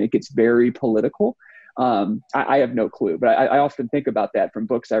work. And it gets very political. I have no clue, but I often think about that from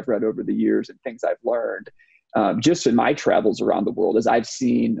books I've read over the years and things I've learned just in my travels around the world, as I've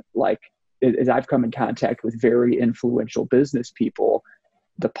seen, like, as I've come in contact with very influential business people,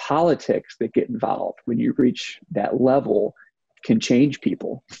 the politics that get involved when you reach that level can change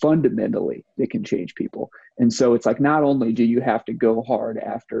people. Fundamentally, they can change people. And so it's like, not only do you have to go hard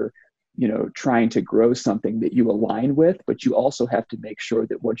after, trying to grow something that you align with, but you also have to make sure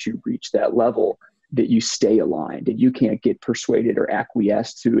that once you reach that level, that you stay aligned and you can't get persuaded or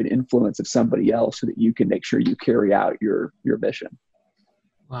acquiesce to an influence of somebody else, so that you can make sure you carry out your mission.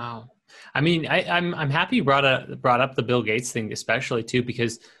 Wow. I mean, I'm happy you brought up the Bill Gates thing, especially too,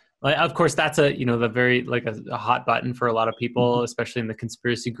 because of course that's the very like a hot button for a lot of people, especially in the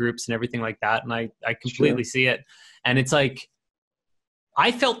conspiracy groups and everything like that. And I completely see it. And it's like,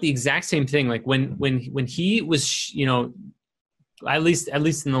 I felt the exact same thing. Like when he was, at least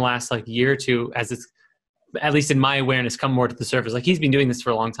in the last like year or two, as it's, at least in my awareness, come more to the surface. Like he's been doing this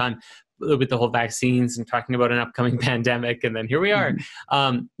for a long time with the whole vaccines and talking about an upcoming pandemic. And then here we are.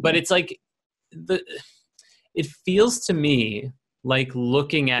 But it's like, it feels to me like,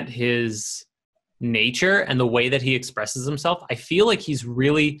 looking at his nature and the way that he expresses himself, I feel like he's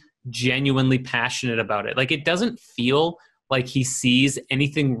really genuinely passionate about it. Like, it doesn't feel like he sees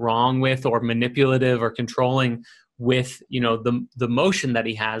anything wrong with or manipulative or controlling with, the motion that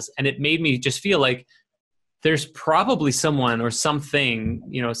he has. And it made me just feel like, there's probably someone or something,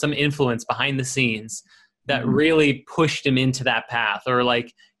 you know, some influence behind the scenes that really pushed him into that path, or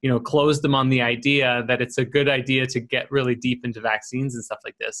like, you know, closed him on the idea that it's a good idea to get really deep into vaccines and stuff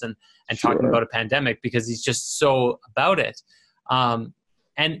like this, and talking about a pandemic, because he's just so about it. And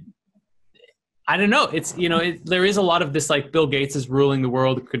I don't know, it's, you know, there is a lot of this, like Bill Gates is ruling the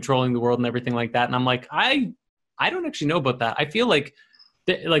world, controlling the world and everything like that. And I'm like, I don't actually know about that. I feel like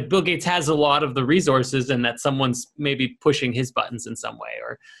Bill Gates has a lot of the resources, and that someone's maybe pushing his buttons in some way,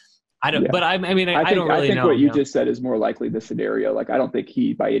 or I don't, but I mean, I don't really know. I think what you just said is more likely the scenario. Like, I don't think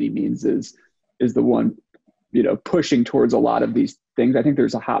he by any means is the one, you know, pushing towards a lot of these things. I think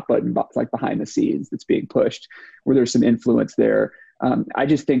there's a hot button like behind the scenes that's being pushed, where there's some influence there. I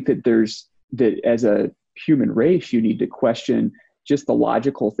just think that as a human race, you need to question just the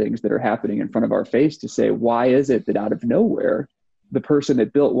logical things that are happening in front of our face to say, why is it that out of nowhere, the person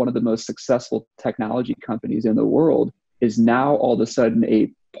that built one of the most successful technology companies in the world is now all of a sudden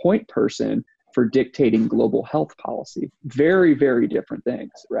a point person for dictating global health policy? Very, very different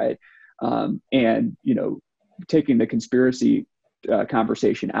things, right? And, you know, taking the conspiracy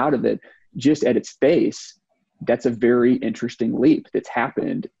conversation out of it, just at its face, that's a very interesting leap that's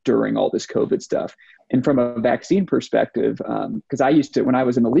happened during all this COVID stuff. And from a vaccine perspective, because when I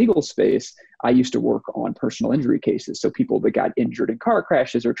was in the legal space, I used to work on personal injury cases. So people that got injured in car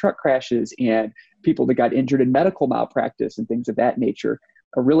crashes or truck crashes, and people that got injured in medical malpractice and things of that nature.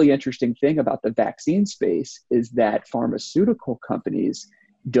 A really interesting thing about the vaccine space is that pharmaceutical companies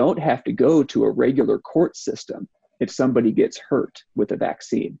don't have to go to a regular court system if somebody gets hurt with a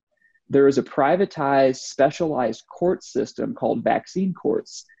vaccine. There is a privatized, specialized court system called vaccine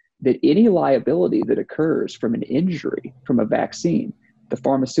courts that any liability that occurs from an injury from a vaccine, the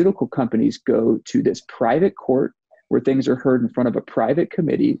pharmaceutical companies go to this private court where things are heard in front of a private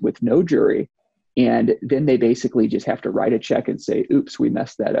committee with no jury. And then they basically just have to write a check and say, oops, we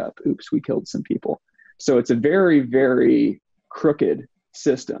messed that up. Oops, we killed some people. So it's a very, very crooked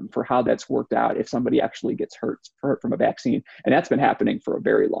system for how that's worked out if somebody actually gets hurt from a vaccine. And that's been happening for a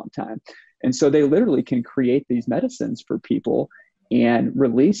very long time. And so they literally can create these medicines for people and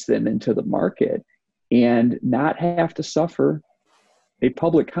release them into the market and not have to suffer a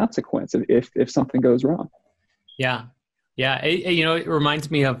public consequence if something goes wrong. Yeah. Yeah. You know, it reminds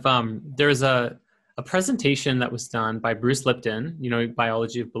me of, there's a presentation that was done by Bruce Lipton, you know,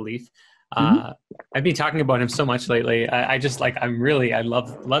 Biology of Belief. I've been talking about him so much lately. I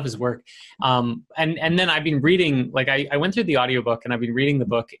love his work. And then I've been reading, like I went through the audiobook and I've been reading the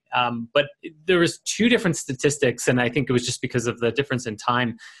book. But there was two different statistics, and I think it was just because of the difference in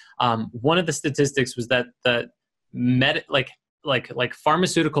time. One of the statistics was that the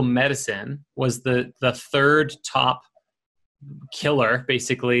pharmaceutical medicine was the third top killer,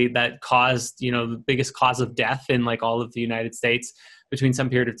 basically, that caused, you know, the biggest cause of death in like all of the United States between some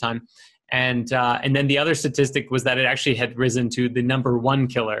period of time. And then the other statistic was that it actually had risen to the number one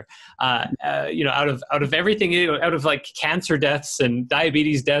killer. You know, out of everything, you know, out of like cancer deaths and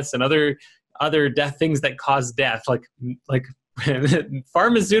diabetes deaths and other death things that cause death, like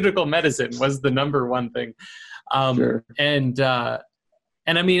pharmaceutical medicine was the number one thing. Sure. And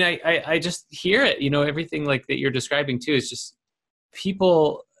I mean, I just hear it, you know, everything like that you're describing too is just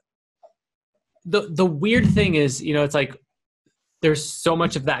people. The weird thing is, you know, it's like there's so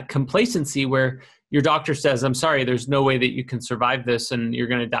much of that complacency where your doctor says, I'm sorry, there's no way that you can survive this and you're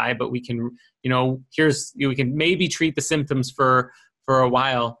going to die, but we can, you know, we can maybe treat the symptoms for a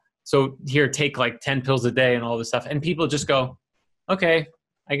while. So here, take like 10 pills a day and all this stuff. And people just go, okay,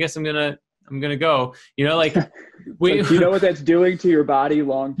 I guess I'm going to go, you know, like you know what that's doing to your body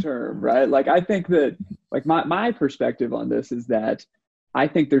long term, right? Like, I think that, like, my perspective on this is that I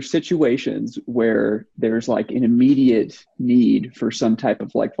think there's situations where there's like an immediate need for some type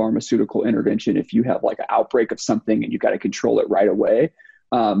of like pharmaceutical intervention if you have like an outbreak of something and you got to control it right away.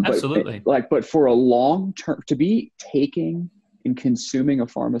 Absolutely. But for a long term, to be taking and consuming a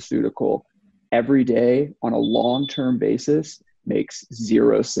pharmaceutical every day on a long-term basis makes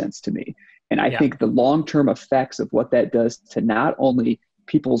zero sense to me. And I think the long-term effects of what that does to not only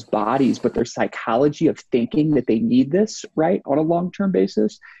people's bodies, but their psychology of thinking that they need this, right, on a long-term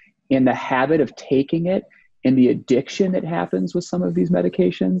basis, and the habit of taking it and the addiction that happens with some of these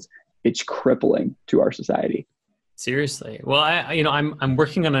medications, it's crippling to our society. Seriously. Well, I'm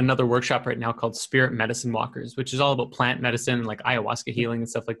working on another workshop right now called Spirit Medicine Walkers, which is all about plant medicine, like ayahuasca healing and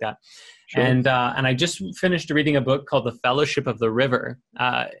stuff like that. Sure. And I just finished reading a book called The Fellowship of the River.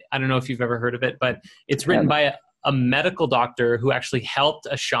 I don't know if you've ever heard of it, but it's written by a medical doctor who actually helped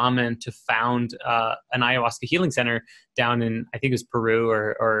a shaman to found an ayahuasca healing center down in, I think it was Peru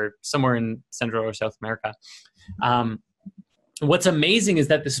or somewhere in Central or South America. What's amazing is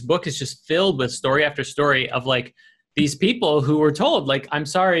that this book is just filled with story after story of like these people who were told, like, I'm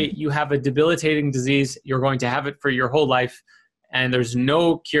sorry, you have a debilitating disease. You're going to have it for your whole life and there's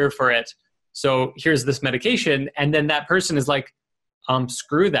no cure for it. So here's this medication. And then that person is like,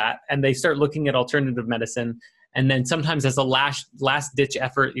 screw that. And they start looking at alternative medicine. And then sometimes as a last ditch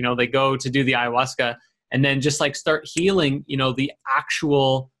effort, you know, they go to do the ayahuasca and then just like start healing, you know, the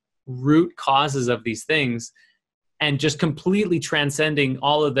actual root causes of these things and just completely transcending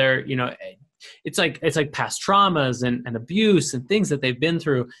all of their, you know, it's like past traumas and abuse and things that they've been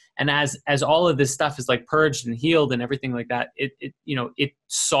through. And as all of this stuff is like purged and healed and everything like that, it you know, it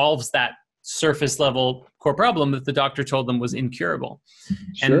solves that surface level core problem that the doctor told them was incurable.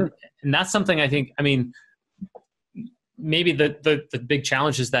 Sure. And that's something I think, I mean, maybe the big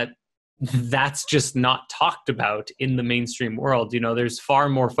challenge is that that's just not talked about in the mainstream world. You know, there's far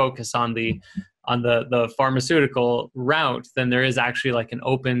more focus on the pharmaceutical route than there is actually like an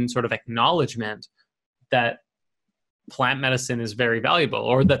open sort of acknowledgement that plant medicine is very valuable,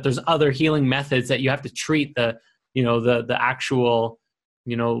 or that there's other healing methods that you have to treat the, you know, the actual,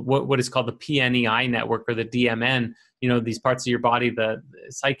 you know, what is called the PNEI network or the DMN, you know, these parts of your body, the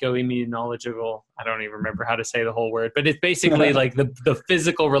psychoimmunological, I don't even remember how to say the whole word, but it's basically like the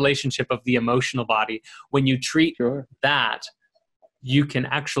physical relationship of the emotional body. When you treat that, you can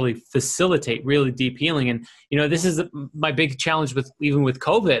actually facilitate really deep healing. And, you know, this is my big challenge with, even with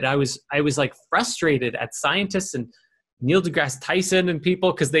COVID, I was like frustrated at scientists and Neil deGrasse Tyson and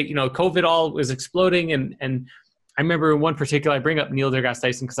people, cause they, you know, COVID all was exploding. And I remember in one particular, I bring up Neil deGrasse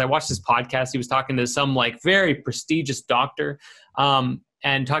Tyson because I watched his podcast. He was talking to some like very prestigious doctor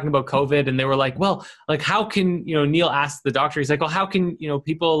and talking about COVID. And they were like, well, like, how can, you know, Neil asked the doctor, he's like, well, how can, you know,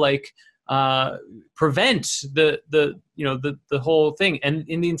 people like prevent the you know, the whole thing? And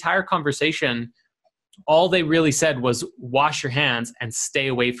in the entire conversation, all they really said was wash your hands and stay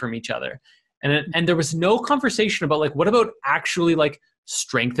away from each other. And there was no conversation about like, what about actually like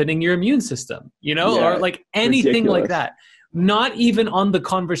strengthening your immune system, you know, or like anything like that. Not even on the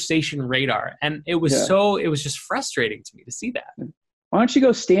conversation radar. And it was it was just frustrating to me to see that. Why don't you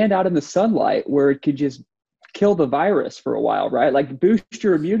go stand out in the sunlight where it could just kill the virus for a while, right? Like boost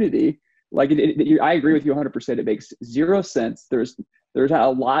your immunity. Like I agree with you 100%. It makes zero sense. There's a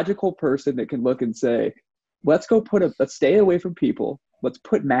logical person that can look and say, let's stay away from people. Let's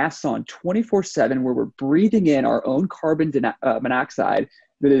put masks on 24/7 where we're breathing in our own carbon monoxide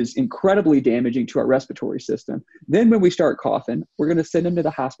that is incredibly damaging to our respiratory system. Then when we start coughing, we're going to send them to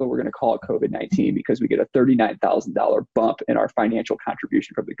the hospital. We're going to call it COVID-19 because we get a $39,000 bump in our financial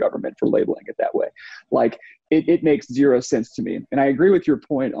contribution from the government for labeling it that way. Like it makes zero sense to me. And I agree with your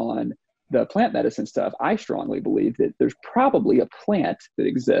point on the plant medicine stuff. I strongly believe that there's probably a plant that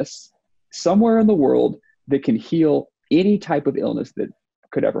exists somewhere in the world that can heal any type of illness that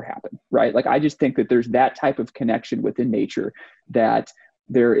could ever happen, right? Like, I just think that there's that type of connection within nature, that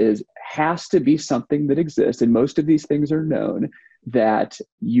has to be something that exists. And most of these things are known, that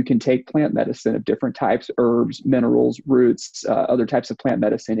you can take plant medicine of different types, herbs, minerals, roots, other types of plant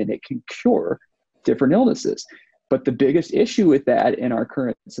medicine, and it can cure different illnesses. But the biggest issue with that in our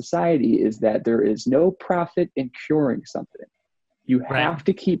current society is that there is no profit in curing something. You have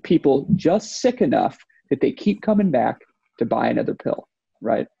to keep people just sick enough that they keep coming back to buy another pill,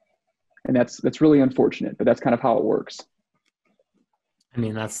 right? And that's really unfortunate, but that's kind of how it works. I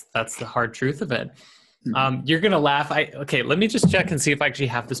mean, that's the hard truth of it. You're gonna laugh. Okay, let me just check and see if I actually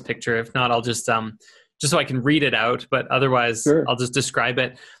have this picture. If not, I'll just so I can read it out. But otherwise, I'll just describe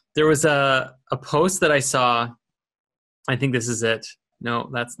it. There was a post that I saw. I think this is it. No,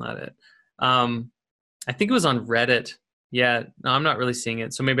 that's not it. I think it was on Reddit. Yeah, no, I'm not really seeing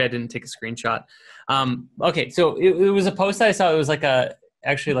it. So maybe I didn't take a screenshot. Okay, so it was a post that I saw. It was like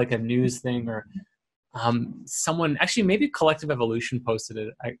actually like a news thing, or someone, actually maybe Collective Evolution posted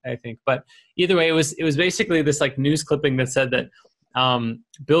it, I think. But either way, it was basically this like news clipping that said that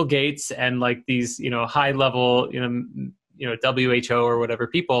Bill Gates and like these, you know, high level, you know, WHO or whatever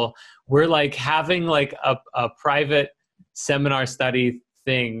people were like having like a private seminar study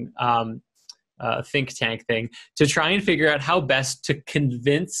thing, think tank thing, to try and figure out how best to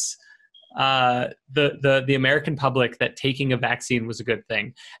convince the American public that taking a vaccine was a good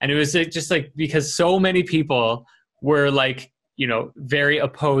thing. And it was just like, because so many people were like, you know, very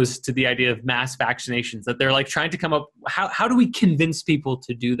opposed to the idea of mass vaccinations, that they're like trying to come up, how do we convince people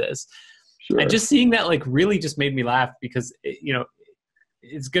to do this? Sure. And just seeing that like really just made me laugh, because you know,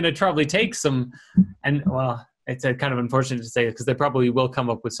 it's going to probably take some, and well, it's a kind of unfortunate to say because they probably will come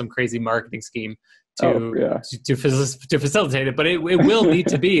up with some crazy marketing scheme Oh, to yeah. to facilitate it. But it will need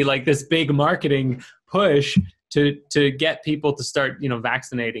to be like this big marketing push to get people to start,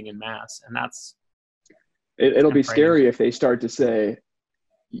 vaccinating in mass. And It'll kind be of frightening. scary if they start to say,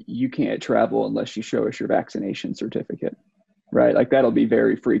 you can't travel unless you show us your vaccination certificate, right? Like that'll be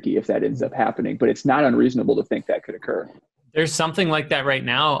very freaky if that ends up happening, but it's not unreasonable to think that could occur. There's something like that right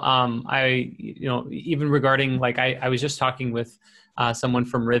now. Even regarding like I was just talking with someone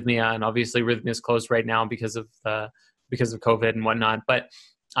from Rhythmia, and obviously Rhythmia is closed right now because of COVID and whatnot. But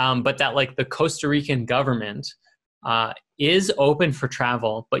that like the Costa Rican government is open for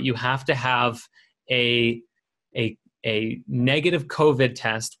travel, but you have to have a negative COVID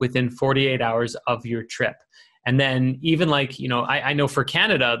test within 48 hours of your trip. And then even like, I know for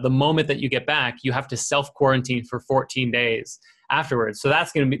Canada, the moment that you get back, you have to self-quarantine for 14 days afterwards. So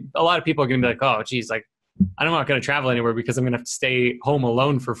that's going to be, a lot of people are going to be like, oh, geez, like, I'm not going to travel anywhere because I'm going to have to stay home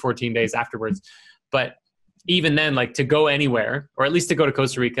alone for 14 days afterwards. But even then, like to go anywhere, or at least to go to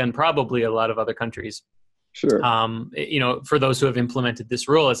Costa Rica and probably a lot of other countries, Sure. For those who have implemented this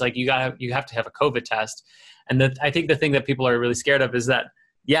rule, it's like you have to have a COVID test. And I think the thing that people are really scared of is that,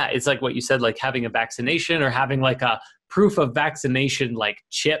 yeah, it's like what you said, like having a vaccination or having like a proof of vaccination, like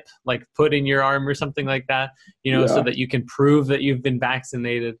chip, like put in your arm or something like that, so that you can prove that you've been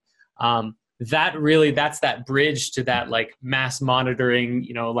vaccinated. That's that bridge to that like mass monitoring,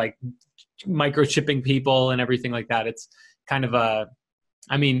 like microchipping people and everything like that. It's kind of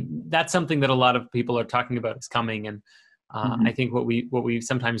that's something that a lot of people are talking about is coming. And I think what we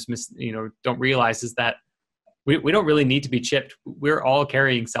sometimes don't realize is that we don't really need to be chipped. We're all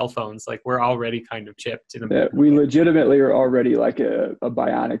carrying cell phones. Like we're already kind of chipped. We legitimately are already like a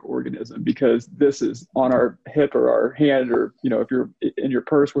bionic organism because this is on our hip or our hand, or, if you're in your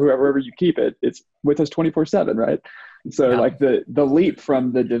purse or wherever you keep it, it's with us 24/7, right? So like the leap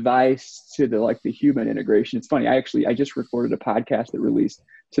from the device to the human integration, it's funny. I just recorded a podcast that released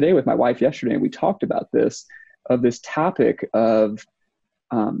today with my wife yesterday, and we talked about this topic of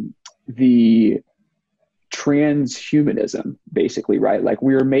the transhumanism, basically, right? Like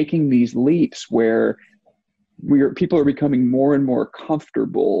we're making these leaps where people are becoming more and more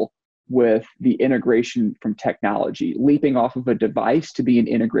comfortable with the integration from technology, leaping off of a device to being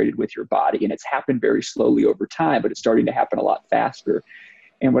integrated with your body. And it's happened very slowly over time, but it's starting to happen a lot faster.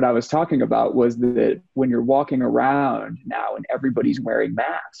 And what I was talking about was that when you're walking around now and everybody's wearing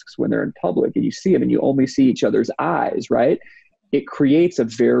masks when they're in public and you see them and you only see each other's eyes, right? It creates a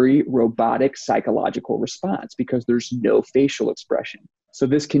very robotic psychological response because there's no facial expression. So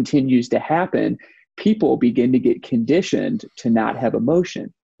this continues to happen. People begin to get conditioned to not have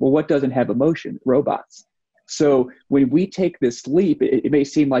emotion. Well, what doesn't have emotion? Robots. So when we take this leap, it may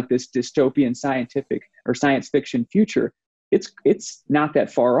seem like this dystopian scientific or science fiction future. It's not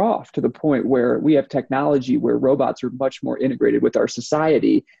that far off, to the point where we have technology where robots are much more integrated with our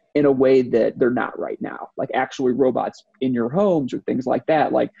society in a way that they're not right now. Like actually robots in your homes or things like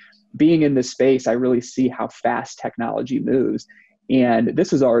that. Like being in this space, I really see how fast technology moves. And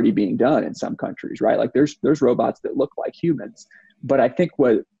this is already being done in some countries, right? Like there's robots that look like humans. But I think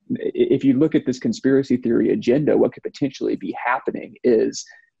if you look at this conspiracy theory agenda, what could potentially be happening is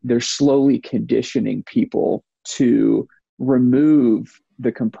they're slowly conditioning people to remove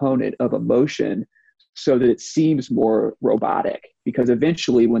the component of emotion so that it seems more robotic. Because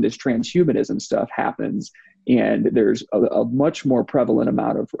eventually when this transhumanism stuff happens and there's a much more prevalent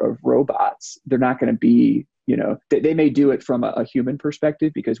amount of robots, they're not going to be, they may do it from a human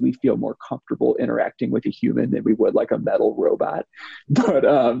perspective because we feel more comfortable interacting with a human than we would like a metal robot. But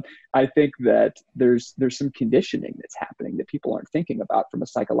I think that there's some conditioning that's happening that people aren't thinking about from a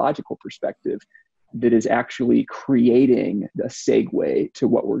psychological perspective that is actually creating a segue to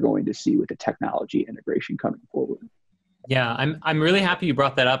what we're going to see with the technology integration coming forward. Yeah, I'm really happy you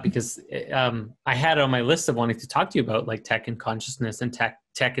brought that up because I had it on my list of wanting to talk to you about like tech and consciousness and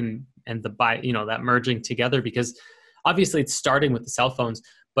tech and that merging together, because obviously it's starting with the cell phones,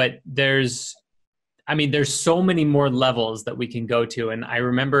 but there's so many more levels that we can go to. And I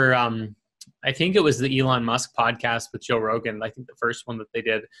remember, I think it was the Elon Musk podcast with Joe Rogan. I think the first one that they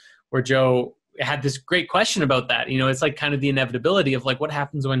did, where Joe had this great question about that. It's like kind of the inevitability of like what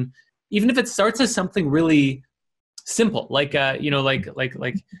happens when, even if it starts as something really simple, like they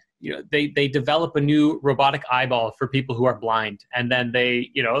develop a new robotic eyeball for people who are blind, and then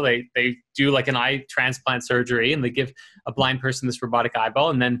they do like an eye transplant surgery, and they give a blind person this robotic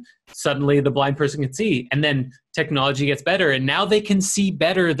eyeball, and then suddenly the blind person can see, and then technology gets better, and now they can see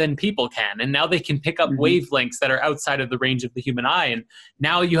better than people can, and now they can pick up wavelengths that are outside of the range of the human eye, and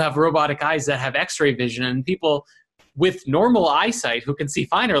now you have robotic eyes that have x-ray vision, and people with normal eyesight who can see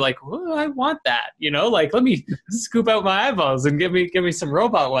fine are like, oh, I want that, like, let me scoop out my eyeballs and give me some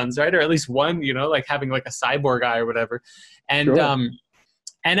robot ones, right? Or at least one, like having like a cyborg eye or whatever. And Sure.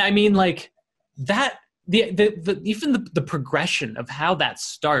 and I mean, like, that even the progression of how that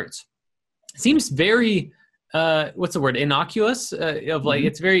starts seems very what's the word, innocuous, of like,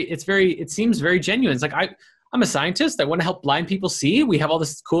 it seems very genuine. It's like, I'm a scientist. I want to help blind people see. We have all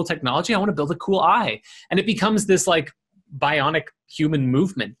this cool technology. I want to build a cool eye. And it becomes this like bionic human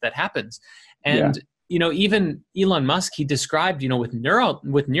movement that happens. And, even Elon Musk, he described, with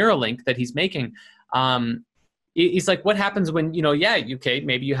Neuralink that he's making, he's like, what happens when,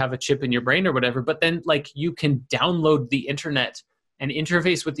 maybe you have a chip in your brain or whatever, but then like you can download the internet and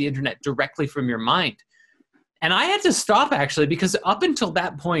interface with the internet directly from your mind. And I had to stop, actually, because up until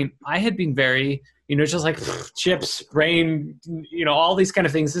that point, I had been very, just like chips, brain, all these kind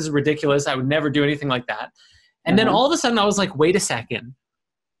of things. This is ridiculous. I would never do anything like that. And then all of a sudden I was like, wait a second.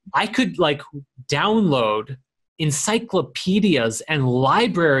 I could like download encyclopedias and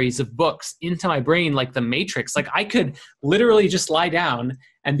libraries of books into my brain like the Matrix. Like, I could literally just lie down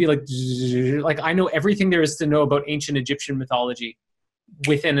and be like I know everything there is to know about ancient Egyptian mythology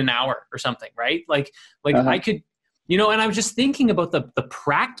within an hour or something, right? Like I could, and I'm just thinking about the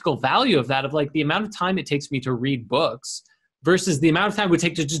practical value of that, of like the amount of time it takes me to read books versus the amount of time it would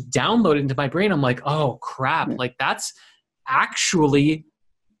take to just download it into my brain. I'm like, oh crap, like that's actually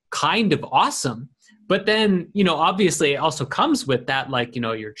kind of awesome. But then, obviously it also comes with that, like,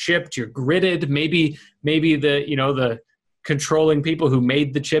 you're chipped, you're gridded, maybe the, the controlling people who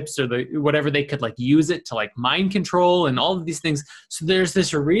made the chips or the whatever, they could like use it to like mind control and all of these things. So there's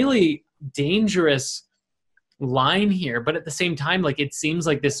this really dangerous line here, but at the same time, like, it seems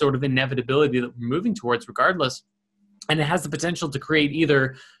like this sort of inevitability that we're moving towards regardless. And it has the potential to create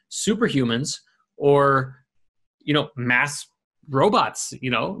either superhumans or, mass robots,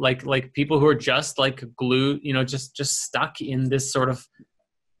 like people who are just like glue, just stuck in this sort of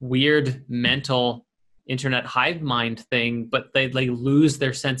weird mental internet hive mind thing, but they lose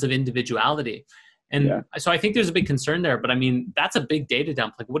their sense of individuality. And so I think there's a big concern there, but I mean, that's a big data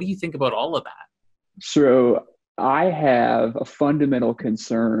dump. Like, what do you think about all of that? So I have a fundamental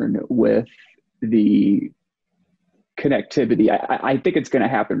concern with the connectivity. I think it's going to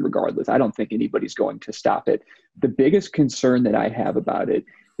happen regardless. I don't think anybody's going to stop it. The biggest concern that I have about it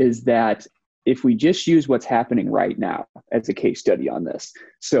is that if we just use what's happening right now as a case study on this.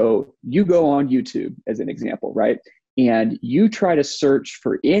 So you go on YouTube as an example, right? And you try to search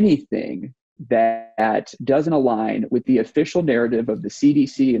for anything that doesn't align with the official narrative of the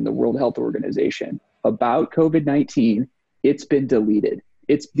CDC and the World Health Organization about COVID-19, it's been deleted.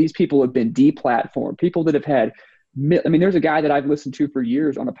 These people have been deplatformed. People that have had, there's a guy that I've listened to for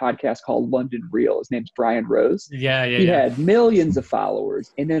years on a podcast called London Real. His name's Brian Rose. He had millions of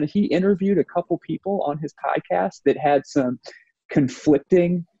followers. And then he interviewed a couple people on his podcast that had some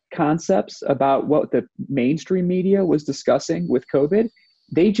conflicting concepts about what the mainstream media was discussing with COVID.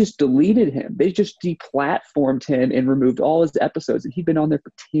 They just deleted him. They just deplatformed him and removed all his episodes. And he'd been on there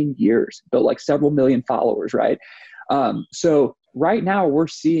for 10 years, built like several million followers, right? So right now we're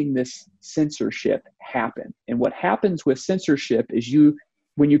seeing this censorship happen. And what happens with censorship is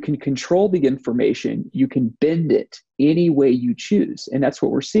when you can control the information, you can bend it any way you choose. And that's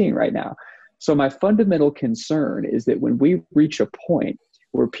what we're seeing right now. So my fundamental concern is that when we reach a point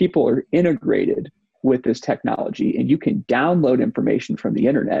where people are integrated with this technology and you can download information from the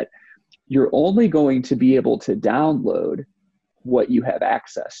internet, you're only going to be able to download what you have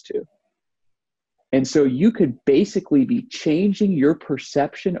access to. And so you could basically be changing your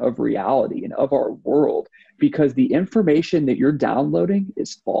perception of reality and of our world because the information that you're downloading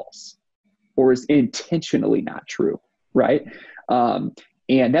is false or is intentionally not true, right?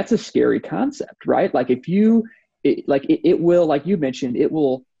 And that's a scary concept, right? Like it will, like you mentioned, it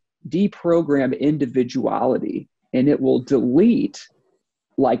will deprogram individuality and it will delete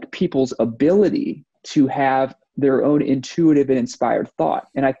like people's ability to have their own intuitive and inspired thought.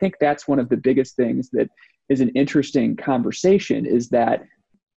 And I think that's one of the biggest things that is an interesting conversation is that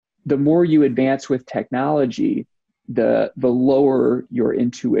the more you advance with technology, the lower your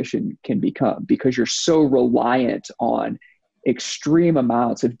intuition can become because you're so reliant on extreme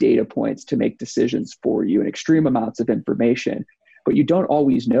amounts of data points to make decisions for you and extreme amounts of information. But you don't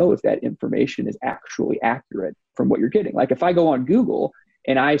always know if that information is actually accurate from what you're getting. Like if I go on Google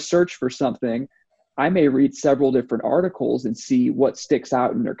and I search for something, I may read several different articles and see what sticks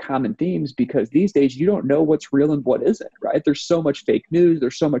out in their common themes, because these days you don't know what's real and what isn't, right? There's so much fake news.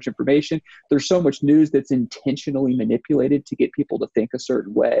 There's so much information. There's so much news that's intentionally manipulated to get people to think a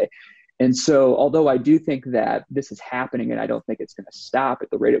certain way. And so, although I do think that this is happening, and I don't think it's going to stop at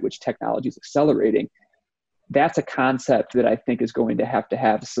the rate at which technology is accelerating, that's a concept that I think is going to have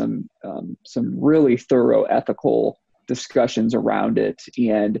some really thorough ethical discussions around it.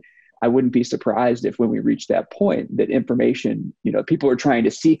 And I wouldn't be surprised if when we reach that point that information, people are trying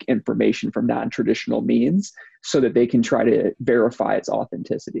to seek information from non-traditional means so that they can try to verify its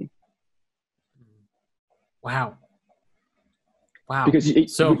authenticity. Wow. Because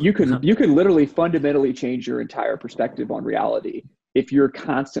you could literally fundamentally change your entire perspective on reality if you're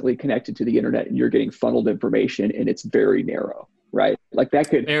constantly connected to the internet and you're getting funneled information and it's very narrow, right? Like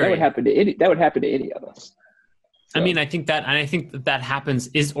that would happen to any of us. So. I mean, I think that happens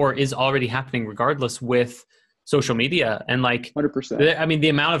is already happening regardless with social media, and like 100%. I mean, the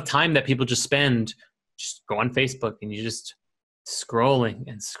amount of time that people just spend just go on Facebook and you just scrolling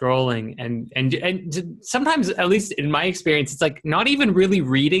and sometimes, at least in my experience, it's like not even really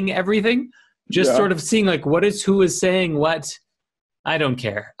reading everything, just sort of seeing like who is saying what. I don't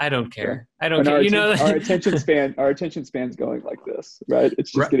care. I don't care. Our attention span's going like this, right?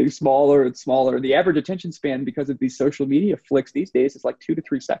 It's just getting smaller and smaller. The average attention span, because of these social media flicks these days, is like 2 to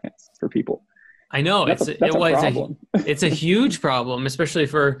 3 seconds for people. I know that's a problem. It's a huge problem, especially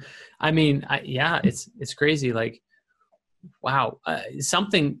for, it's crazy. Like, wow,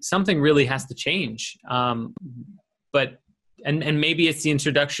 something really has to change. But maybe it's the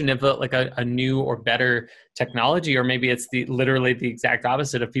introduction of a new or better technology, or maybe it's literally the exact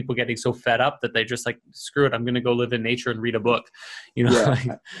opposite of people getting so fed up that they just like, screw it, I'm going to go live in nature and read a book.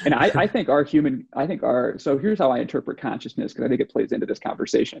 And I think so here's how I interpret consciousness, because I think it plays into this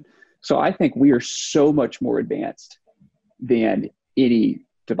conversation. So I think we are so much more advanced than any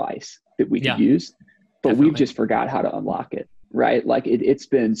device that we can use, but Definitely. We've just forgot how to unlock it, right? Like it's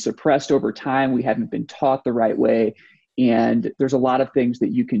been suppressed over time. We haven't been taught the right way. And there's a lot of things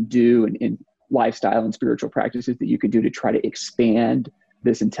that you can do in lifestyle and spiritual practices that you can do to try to expand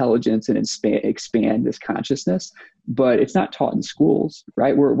this intelligence and expand this consciousness, but it's not taught in schools,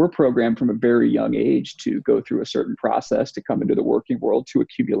 right? We're programmed from a very young age to go through a certain process to come into the working world, to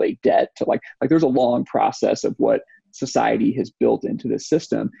accumulate debt, to like there's a long process of what society has built into this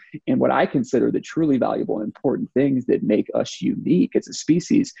system. And what I consider the truly valuable and important things that make us unique as a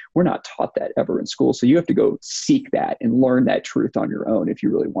species, we're not taught that ever in school. So you have to go seek that and learn that truth on your own if you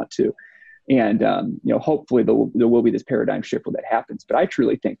really want to. And, hopefully there will be this paradigm shift when that happens. But I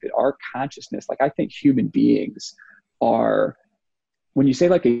truly think that our consciousness, I think human beings are, when you say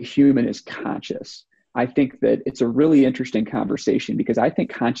like a human is conscious, I think that it's a really interesting conversation, because I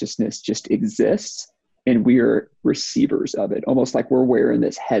think consciousness just exists and we are receivers of it, almost like we're wearing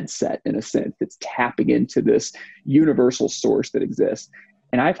this headset in a sense that's tapping into this universal source that exists.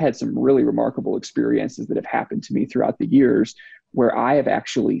 And I've had some really remarkable experiences that have happened to me throughout the years where I have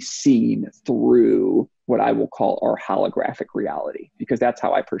actually seen through what I will call our holographic reality, because that's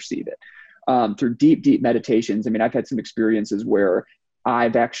how I perceive it. Through deep, deep meditations. I mean, I've had some experiences where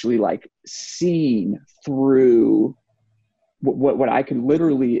I've actually seen through what I can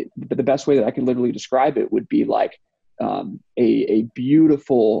literally, the best way that I can literally describe it would be like a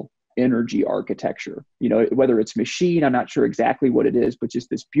beautiful energy architecture, whether it's machine, I'm not sure exactly what it is, but just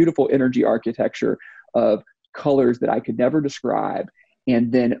this beautiful energy architecture of colors that I could never describe.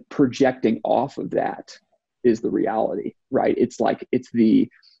 And then projecting off of that is the reality, right? It's like, it's the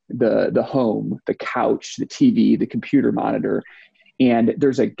home, the couch, the TV, the computer monitor. And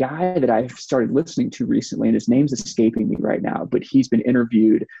there's a guy that I've started listening to recently, and his name's escaping me right now, but he's been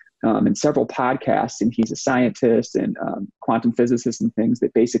interviewed in several podcasts, and he's a scientist and quantum physicist and things,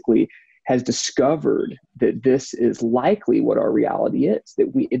 that basically has discovered that this is likely what our reality is,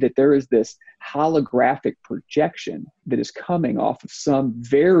 that there is this holographic projection that is coming off of some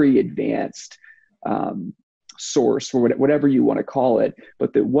very advanced source, or whatever you want to call it,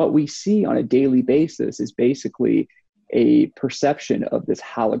 but that what we see on a daily basis is basically a perception of this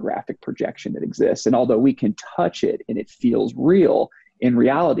holographic projection that exists. And although we can touch it and it feels real, in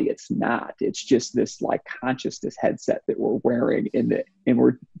reality, it's not. It's just this consciousness headset that we're wearing and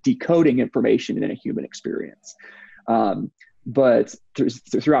we're decoding information in a human experience. But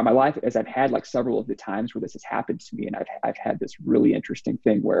throughout my life, as I've had several of the times where this has happened to me, and I've had this really interesting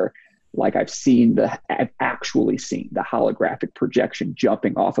thing where I've actually seen the holographic projection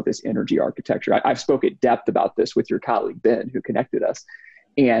jumping off of this energy architecture. I've spoke at depth about this with your colleague, Ben, who connected us.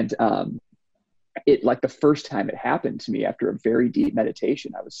 And it, like the first time it happened to me after a very deep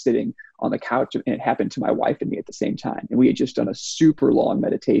meditation, I was sitting on the couch and it happened to my wife and me at the same time. And we had just done a super long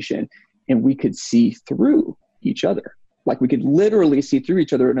meditation and we could see through each other. Like we could literally see through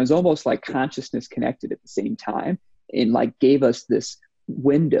each other. And it was almost like consciousness connected at the same time, and like gave us this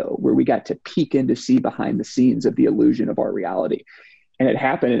window where we got to peek in to see behind the scenes of the illusion of our reality. And it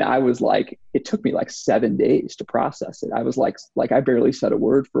happened. And I was like, it took me like 7 days to process it. I was like I barely said a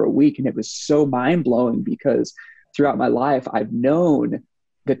word for a week. And it was so mind blowing because throughout my life, I've known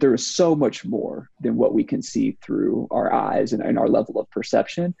that there is so much more than what we can see through our eyes and our level of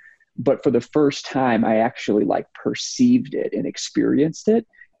perception. But for the first time, I actually like perceived it and experienced it.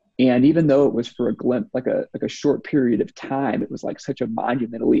 And even though it was for a glimpse, like a short period of time, it was like such a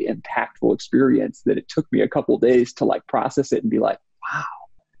monumentally impactful experience that it took me a couple of days to like process it and be like, wow.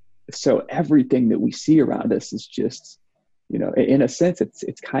 So everything that we see around us is just, you know, in a sense,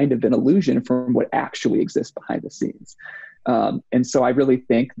 it's kind of an illusion from what actually exists behind the scenes. And so I really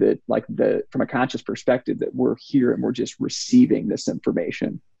think that like from a conscious perspective, that we're here and we're just receiving this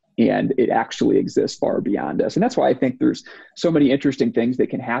information, and it actually exists far beyond us. And that's why I think there's so many interesting things that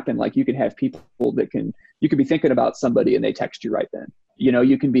can happen. Like you can have people you could be thinking about somebody and they text you right then. You know,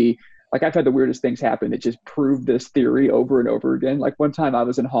 you can be like, I've had the weirdest things happen that just prove this theory over and over again. Like one time I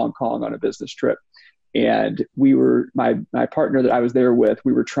was in Hong Kong on a business trip, and we were, my partner that I was there with,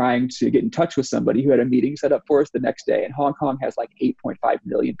 we were trying to get in touch with somebody who had a meeting set up for us the next day. And Hong Kong has like 8.5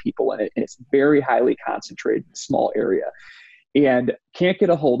 million people in it. And it's very highly concentrated, small area. And can't get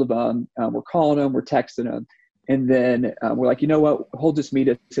a hold of them. We're calling them, we're texting them. And then we're like, you know what, he'll just meet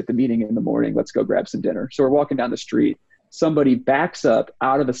us at the meeting in the morning. Let's go grab some dinner. So we're walking down the street. Somebody backs up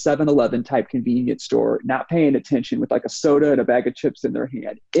out of a 7-Eleven type convenience store, not paying attention, with like a soda and a bag of chips in their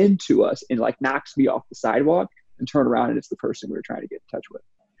hand, into us, and like knocks me off the sidewalk, and turn around and it's the person we were trying to get in touch with.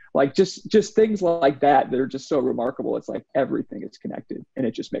 Like just things like that are just so remarkable. It's like everything is connected, and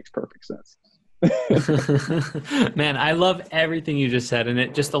it just makes perfect sense. Man, I love everything you just said, and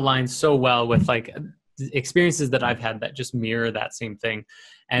it just aligns so well with like experiences that I've had that just mirror that same thing.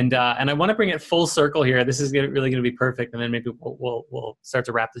 And I want to bring it full circle here. This is really going to be perfect, and then maybe we'll start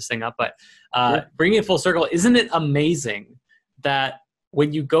to wrap this thing up. But Sure. Bringing it full circle, isn't it amazing that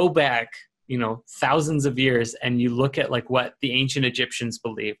when you go back, you know, thousands of years, and you look at like what the ancient Egyptians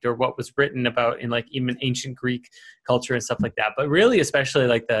believed, or what was written about in like even ancient Greek culture and stuff like that, but really especially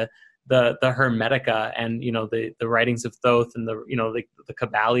like the Hermetica and, you know, the writings of Thoth, and the, you know, the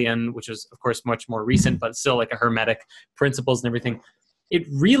Kabbalion, which is of course much more recent, but still like a Hermetic principles and everything. It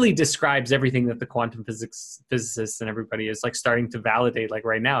really describes everything that the quantum physicists and everybody is like starting to validate like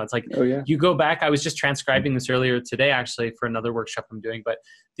right now. It's like, Oh yeah. you go back, I was just transcribing this earlier today actually for another workshop I'm doing, but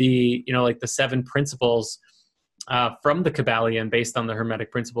the, you know, like the 7 principles from the Kabbalion based on the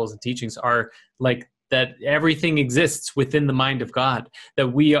Hermetic principles and teachings are like that everything exists within the mind of God, that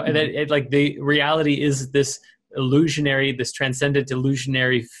we are, that it, like the reality is this illusionary, this transcendent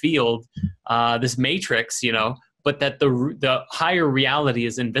illusionary field, this matrix, you know, but that the higher reality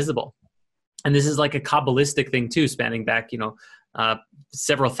is invisible. And this is like a Kabbalistic thing too, spanning back, you know,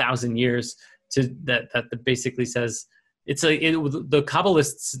 several thousand years to that basically says, the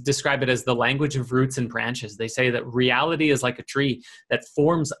Kabbalists describe it as the language of roots and branches. They say that reality is like a tree that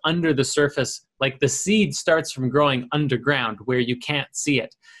forms under the surface, like the seed starts from growing underground where you can't see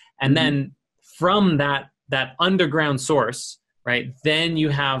it. And then from that underground source, right, then you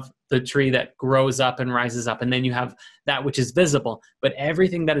have the tree that grows up and rises up, and then you have that which is visible. But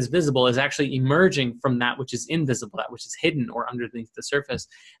everything that is visible is actually emerging from that which is invisible, that which is hidden or underneath the surface.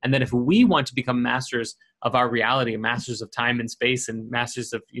 And then if we want to become masters of our reality, masters of time and space, and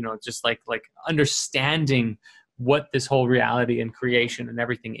masters of, you know, just like understanding what this whole reality and creation and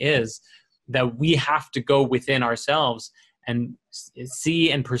everything is, that we have to go within ourselves and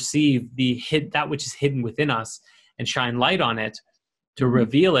see and perceive that which is hidden within us, and shine light on it to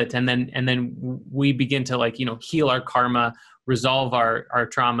reveal it. And then we begin to, like, you know, heal our karma, resolve our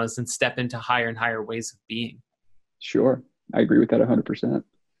traumas, and step into higher and higher ways of being. Sure. I agree with that 100%.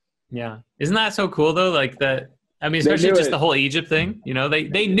 Yeah. Isn't that so cool though? Like that, I mean, especially just the whole Egypt thing, you know, they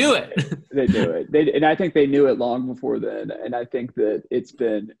knew it. They knew it. And I think they knew it long before then. And I think that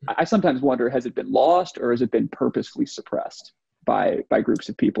I sometimes wonder, has it been lost, or has it been purposefully suppressed by groups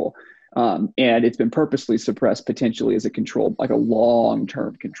of people? And it's been purposely suppressed potentially as a control, like a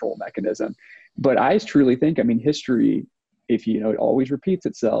long-term control mechanism. But I truly think, I mean, history, if you know, it always repeats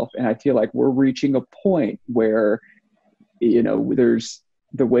itself. And I feel like we're reaching a point where, you know, there's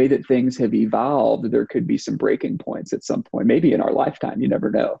the way that things have evolved, there could be some breaking points at some point, maybe in our lifetime, you never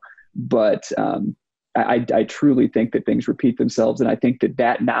know. But I truly think that things repeat themselves. And I think that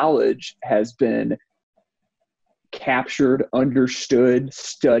that knowledge has been captured, understood,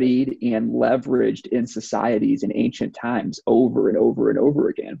 studied, and leveraged in societies in ancient times over and over and over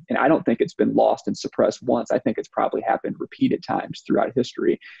again. And I don't think it's been lost and suppressed once. I think it's probably happened repeated times throughout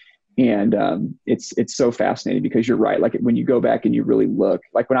history. And it's so fascinating because you're right. Like when you go back and you really look,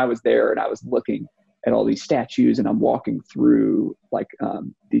 like when I was there and I was looking at all these statues and I'm walking through like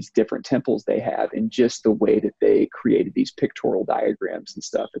these different temples they have, and just the way that they created these pictorial diagrams and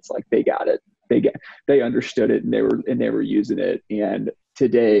stuff, it's like they got it. They understood it, and they were using it. And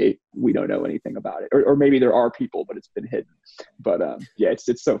today we don't know anything about it, or maybe there are people, but it's been hidden. But yeah,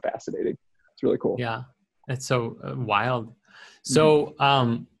 it's so fascinating. It's really cool. Yeah, it's so wild. So,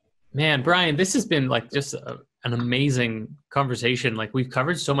 man, Brian, this has been like just an amazing conversation. Like we've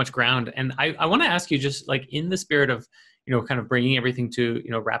covered so much ground, and I want to ask you, just like in the spirit of, kind of bringing everything to,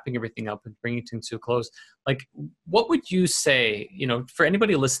 wrapping everything up and bringing things to a close, like what would you say, for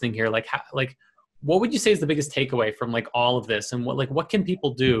anybody listening here, like what would you say is the biggest takeaway from like all of this, and what can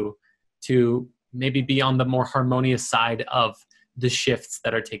people do to maybe be on the more harmonious side of the shifts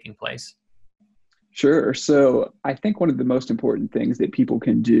that are taking place? Sure. So I think one of the most important things that people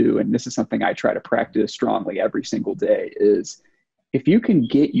can do, and this is something I try to practice strongly every single day, is if you can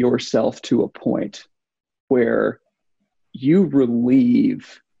get yourself to a point where you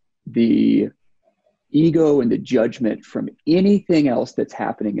relieve the ego and the judgment from anything else that's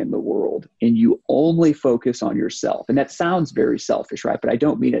happening in the world, and you only focus on yourself. And that sounds very selfish, right? But I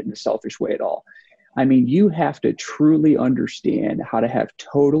don't mean it in a selfish way at all. I mean, you have to truly understand how to have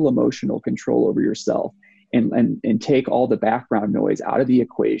total emotional control over yourself and take all the background noise out of the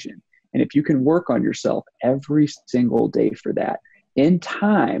equation. And if you can work on yourself every single day for that, in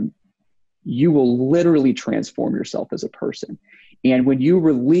time, you will literally transform yourself as a person. And when you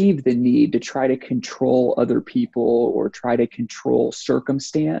relieve the need to try to control other people or try to control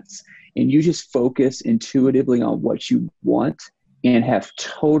circumstance, and you just focus intuitively on what you want and have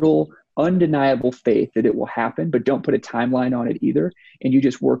total undeniable faith that it will happen, but don't put a timeline on it either. And you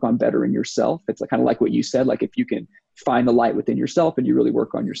just work on bettering yourself. It's kind of like what you said, like if you can find the light within yourself and you really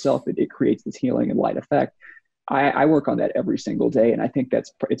work on yourself, it creates this healing and light effect. I work on that every single day. And I think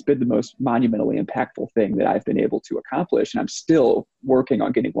it's been the most monumentally impactful thing that I've been able to accomplish. And I'm still working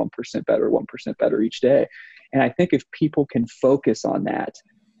on getting 1% better each day. And I think if people can focus on that,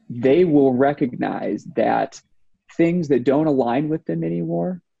 they will recognize that things that don't align with them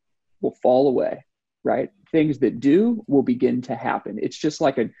anymore will fall away, right? Things that do will begin to happen. It's just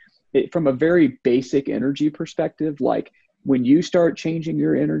like from a very basic energy perspective, like when you start changing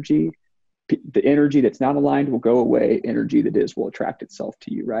your energy, the energy that's not aligned will go away. Energy that is will attract itself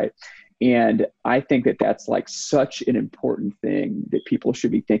to you, right? And I think that that's like such an important thing that people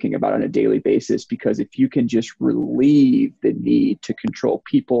should be thinking about on a daily basis, because if you can just relieve the need to control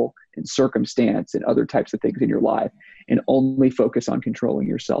people and circumstance and other types of things in your life and only focus on controlling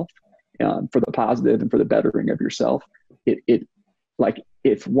yourself for the positive and for the bettering of yourself, it like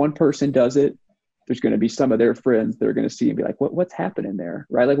if one person does it, there's going to be some of their friends that are going to see and be like, what's happening there?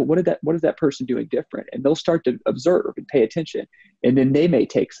 Right? Like, what is that person doing different? And they'll start to observe and pay attention. And then they may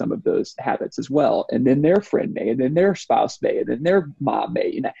take some of those habits as well. And then their friend may, and then their spouse may, and then their mom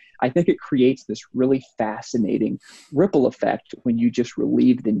may. And I think it creates this really fascinating ripple effect when you just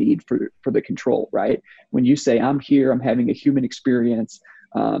relieve the need for the control, right? When you say, I'm here, I'm having a human experience.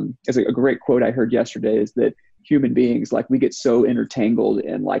 As a great quote I heard yesterday is that human beings, like we get so intertangled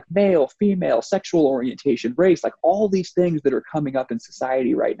in like male, female, sexual orientation, race, like all these things that are coming up in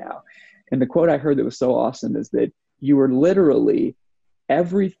society right now. And the quote I heard that was so awesome is that you are literally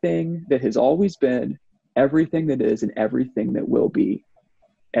everything that has always been, everything that is, and everything that will be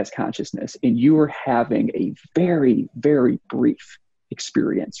as consciousness. And you are having a very, very brief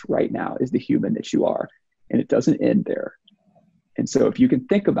experience right now as the human that you are. And it doesn't end there. And so if you can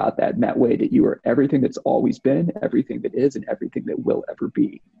think about that in that way, that you are everything that's always been, everything that is, and everything that will ever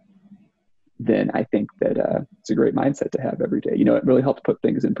be, then I think that it's a great mindset to have every day. It really helps put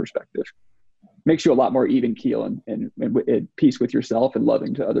things in perspective. Makes you a lot more even keel and at peace with yourself and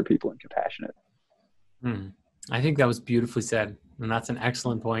loving to other people and compassionate. I think that was beautifully said. And that's an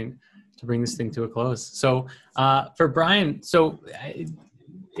excellent point to bring this thing to a close. So for Brian,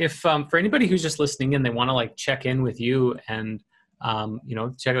 if for anybody who's just listening in, they want to like check in with you and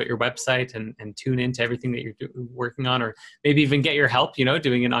check out your website and tune into everything that you're working on, or maybe even get your help,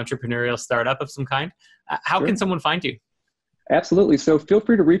 doing an entrepreneurial startup of some kind. How Sure. can someone find you? Absolutely. So feel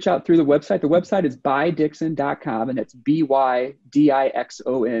free to reach out through the website. The website is bydixon.com, and it's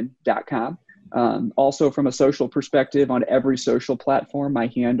BYDIXON.com. Also, from a social perspective, on every social platform,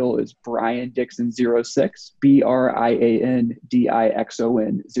 my handle is Brian Dixon06,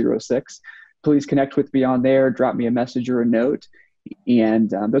 BrianDixon06. Please connect with me on there, drop me a message or a note.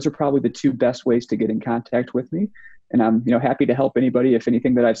 And those are probably the two best ways to get in contact with me. And I'm happy to help anybody if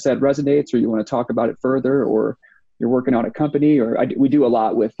anything that I've said resonates, or you want to talk about it further, or you're working on a company, or we do a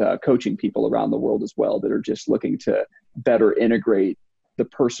lot with coaching people around the world as well that are just looking to better integrate the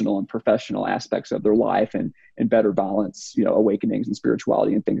personal and professional aspects of their life and better balance, awakenings and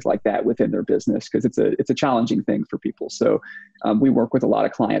spirituality and things like that within their business, because it's a challenging thing for people. So we work with a lot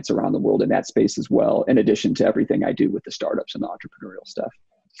of clients around the world in that space as well, in addition to everything I do with the startups and the entrepreneurial stuff.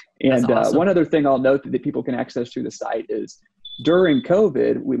 And awesome. One other thing I'll note that people can access through the site is during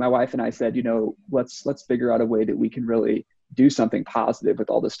COVID, my wife and I said, let's figure out a way that we can really do something positive with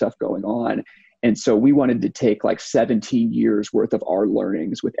all this stuff going on. And so we wanted to take like 17 years worth of our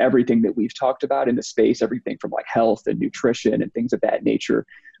learnings with everything that we've talked about in the space, everything from like health and nutrition and things of that nature,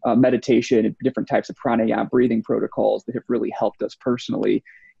 meditation and different types of pranayama breathing protocols that have really helped us personally.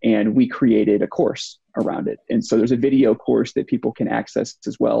 And we created a course around it. And so there's a video course that people can access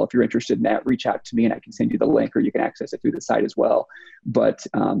as well. If you're interested in that, reach out to me and I can send you the link, or you can access it through the site as well. But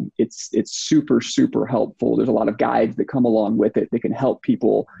it's super, super helpful. There's a lot of guides that come along with it that can help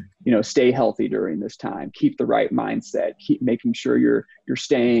people, stay healthy during this time, keep the right mindset, keep making sure you're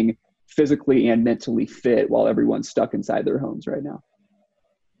staying physically and mentally fit while everyone's stuck inside their homes right now.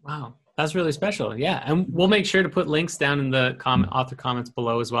 Wow. That's really special. Yeah. And we'll make sure to put links down in the author comments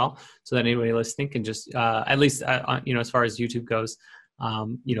below as well, so that anybody listening can just, at least, as far as YouTube goes,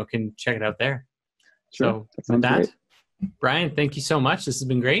 can check it out there. Sure. So with that, great. Brian, thank you so much. This has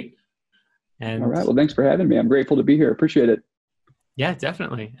been great. And all right. Well, thanks for having me. I'm grateful to be here. Appreciate it. Yeah,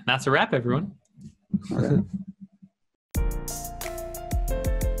 definitely. And that's a wrap, everyone. All right.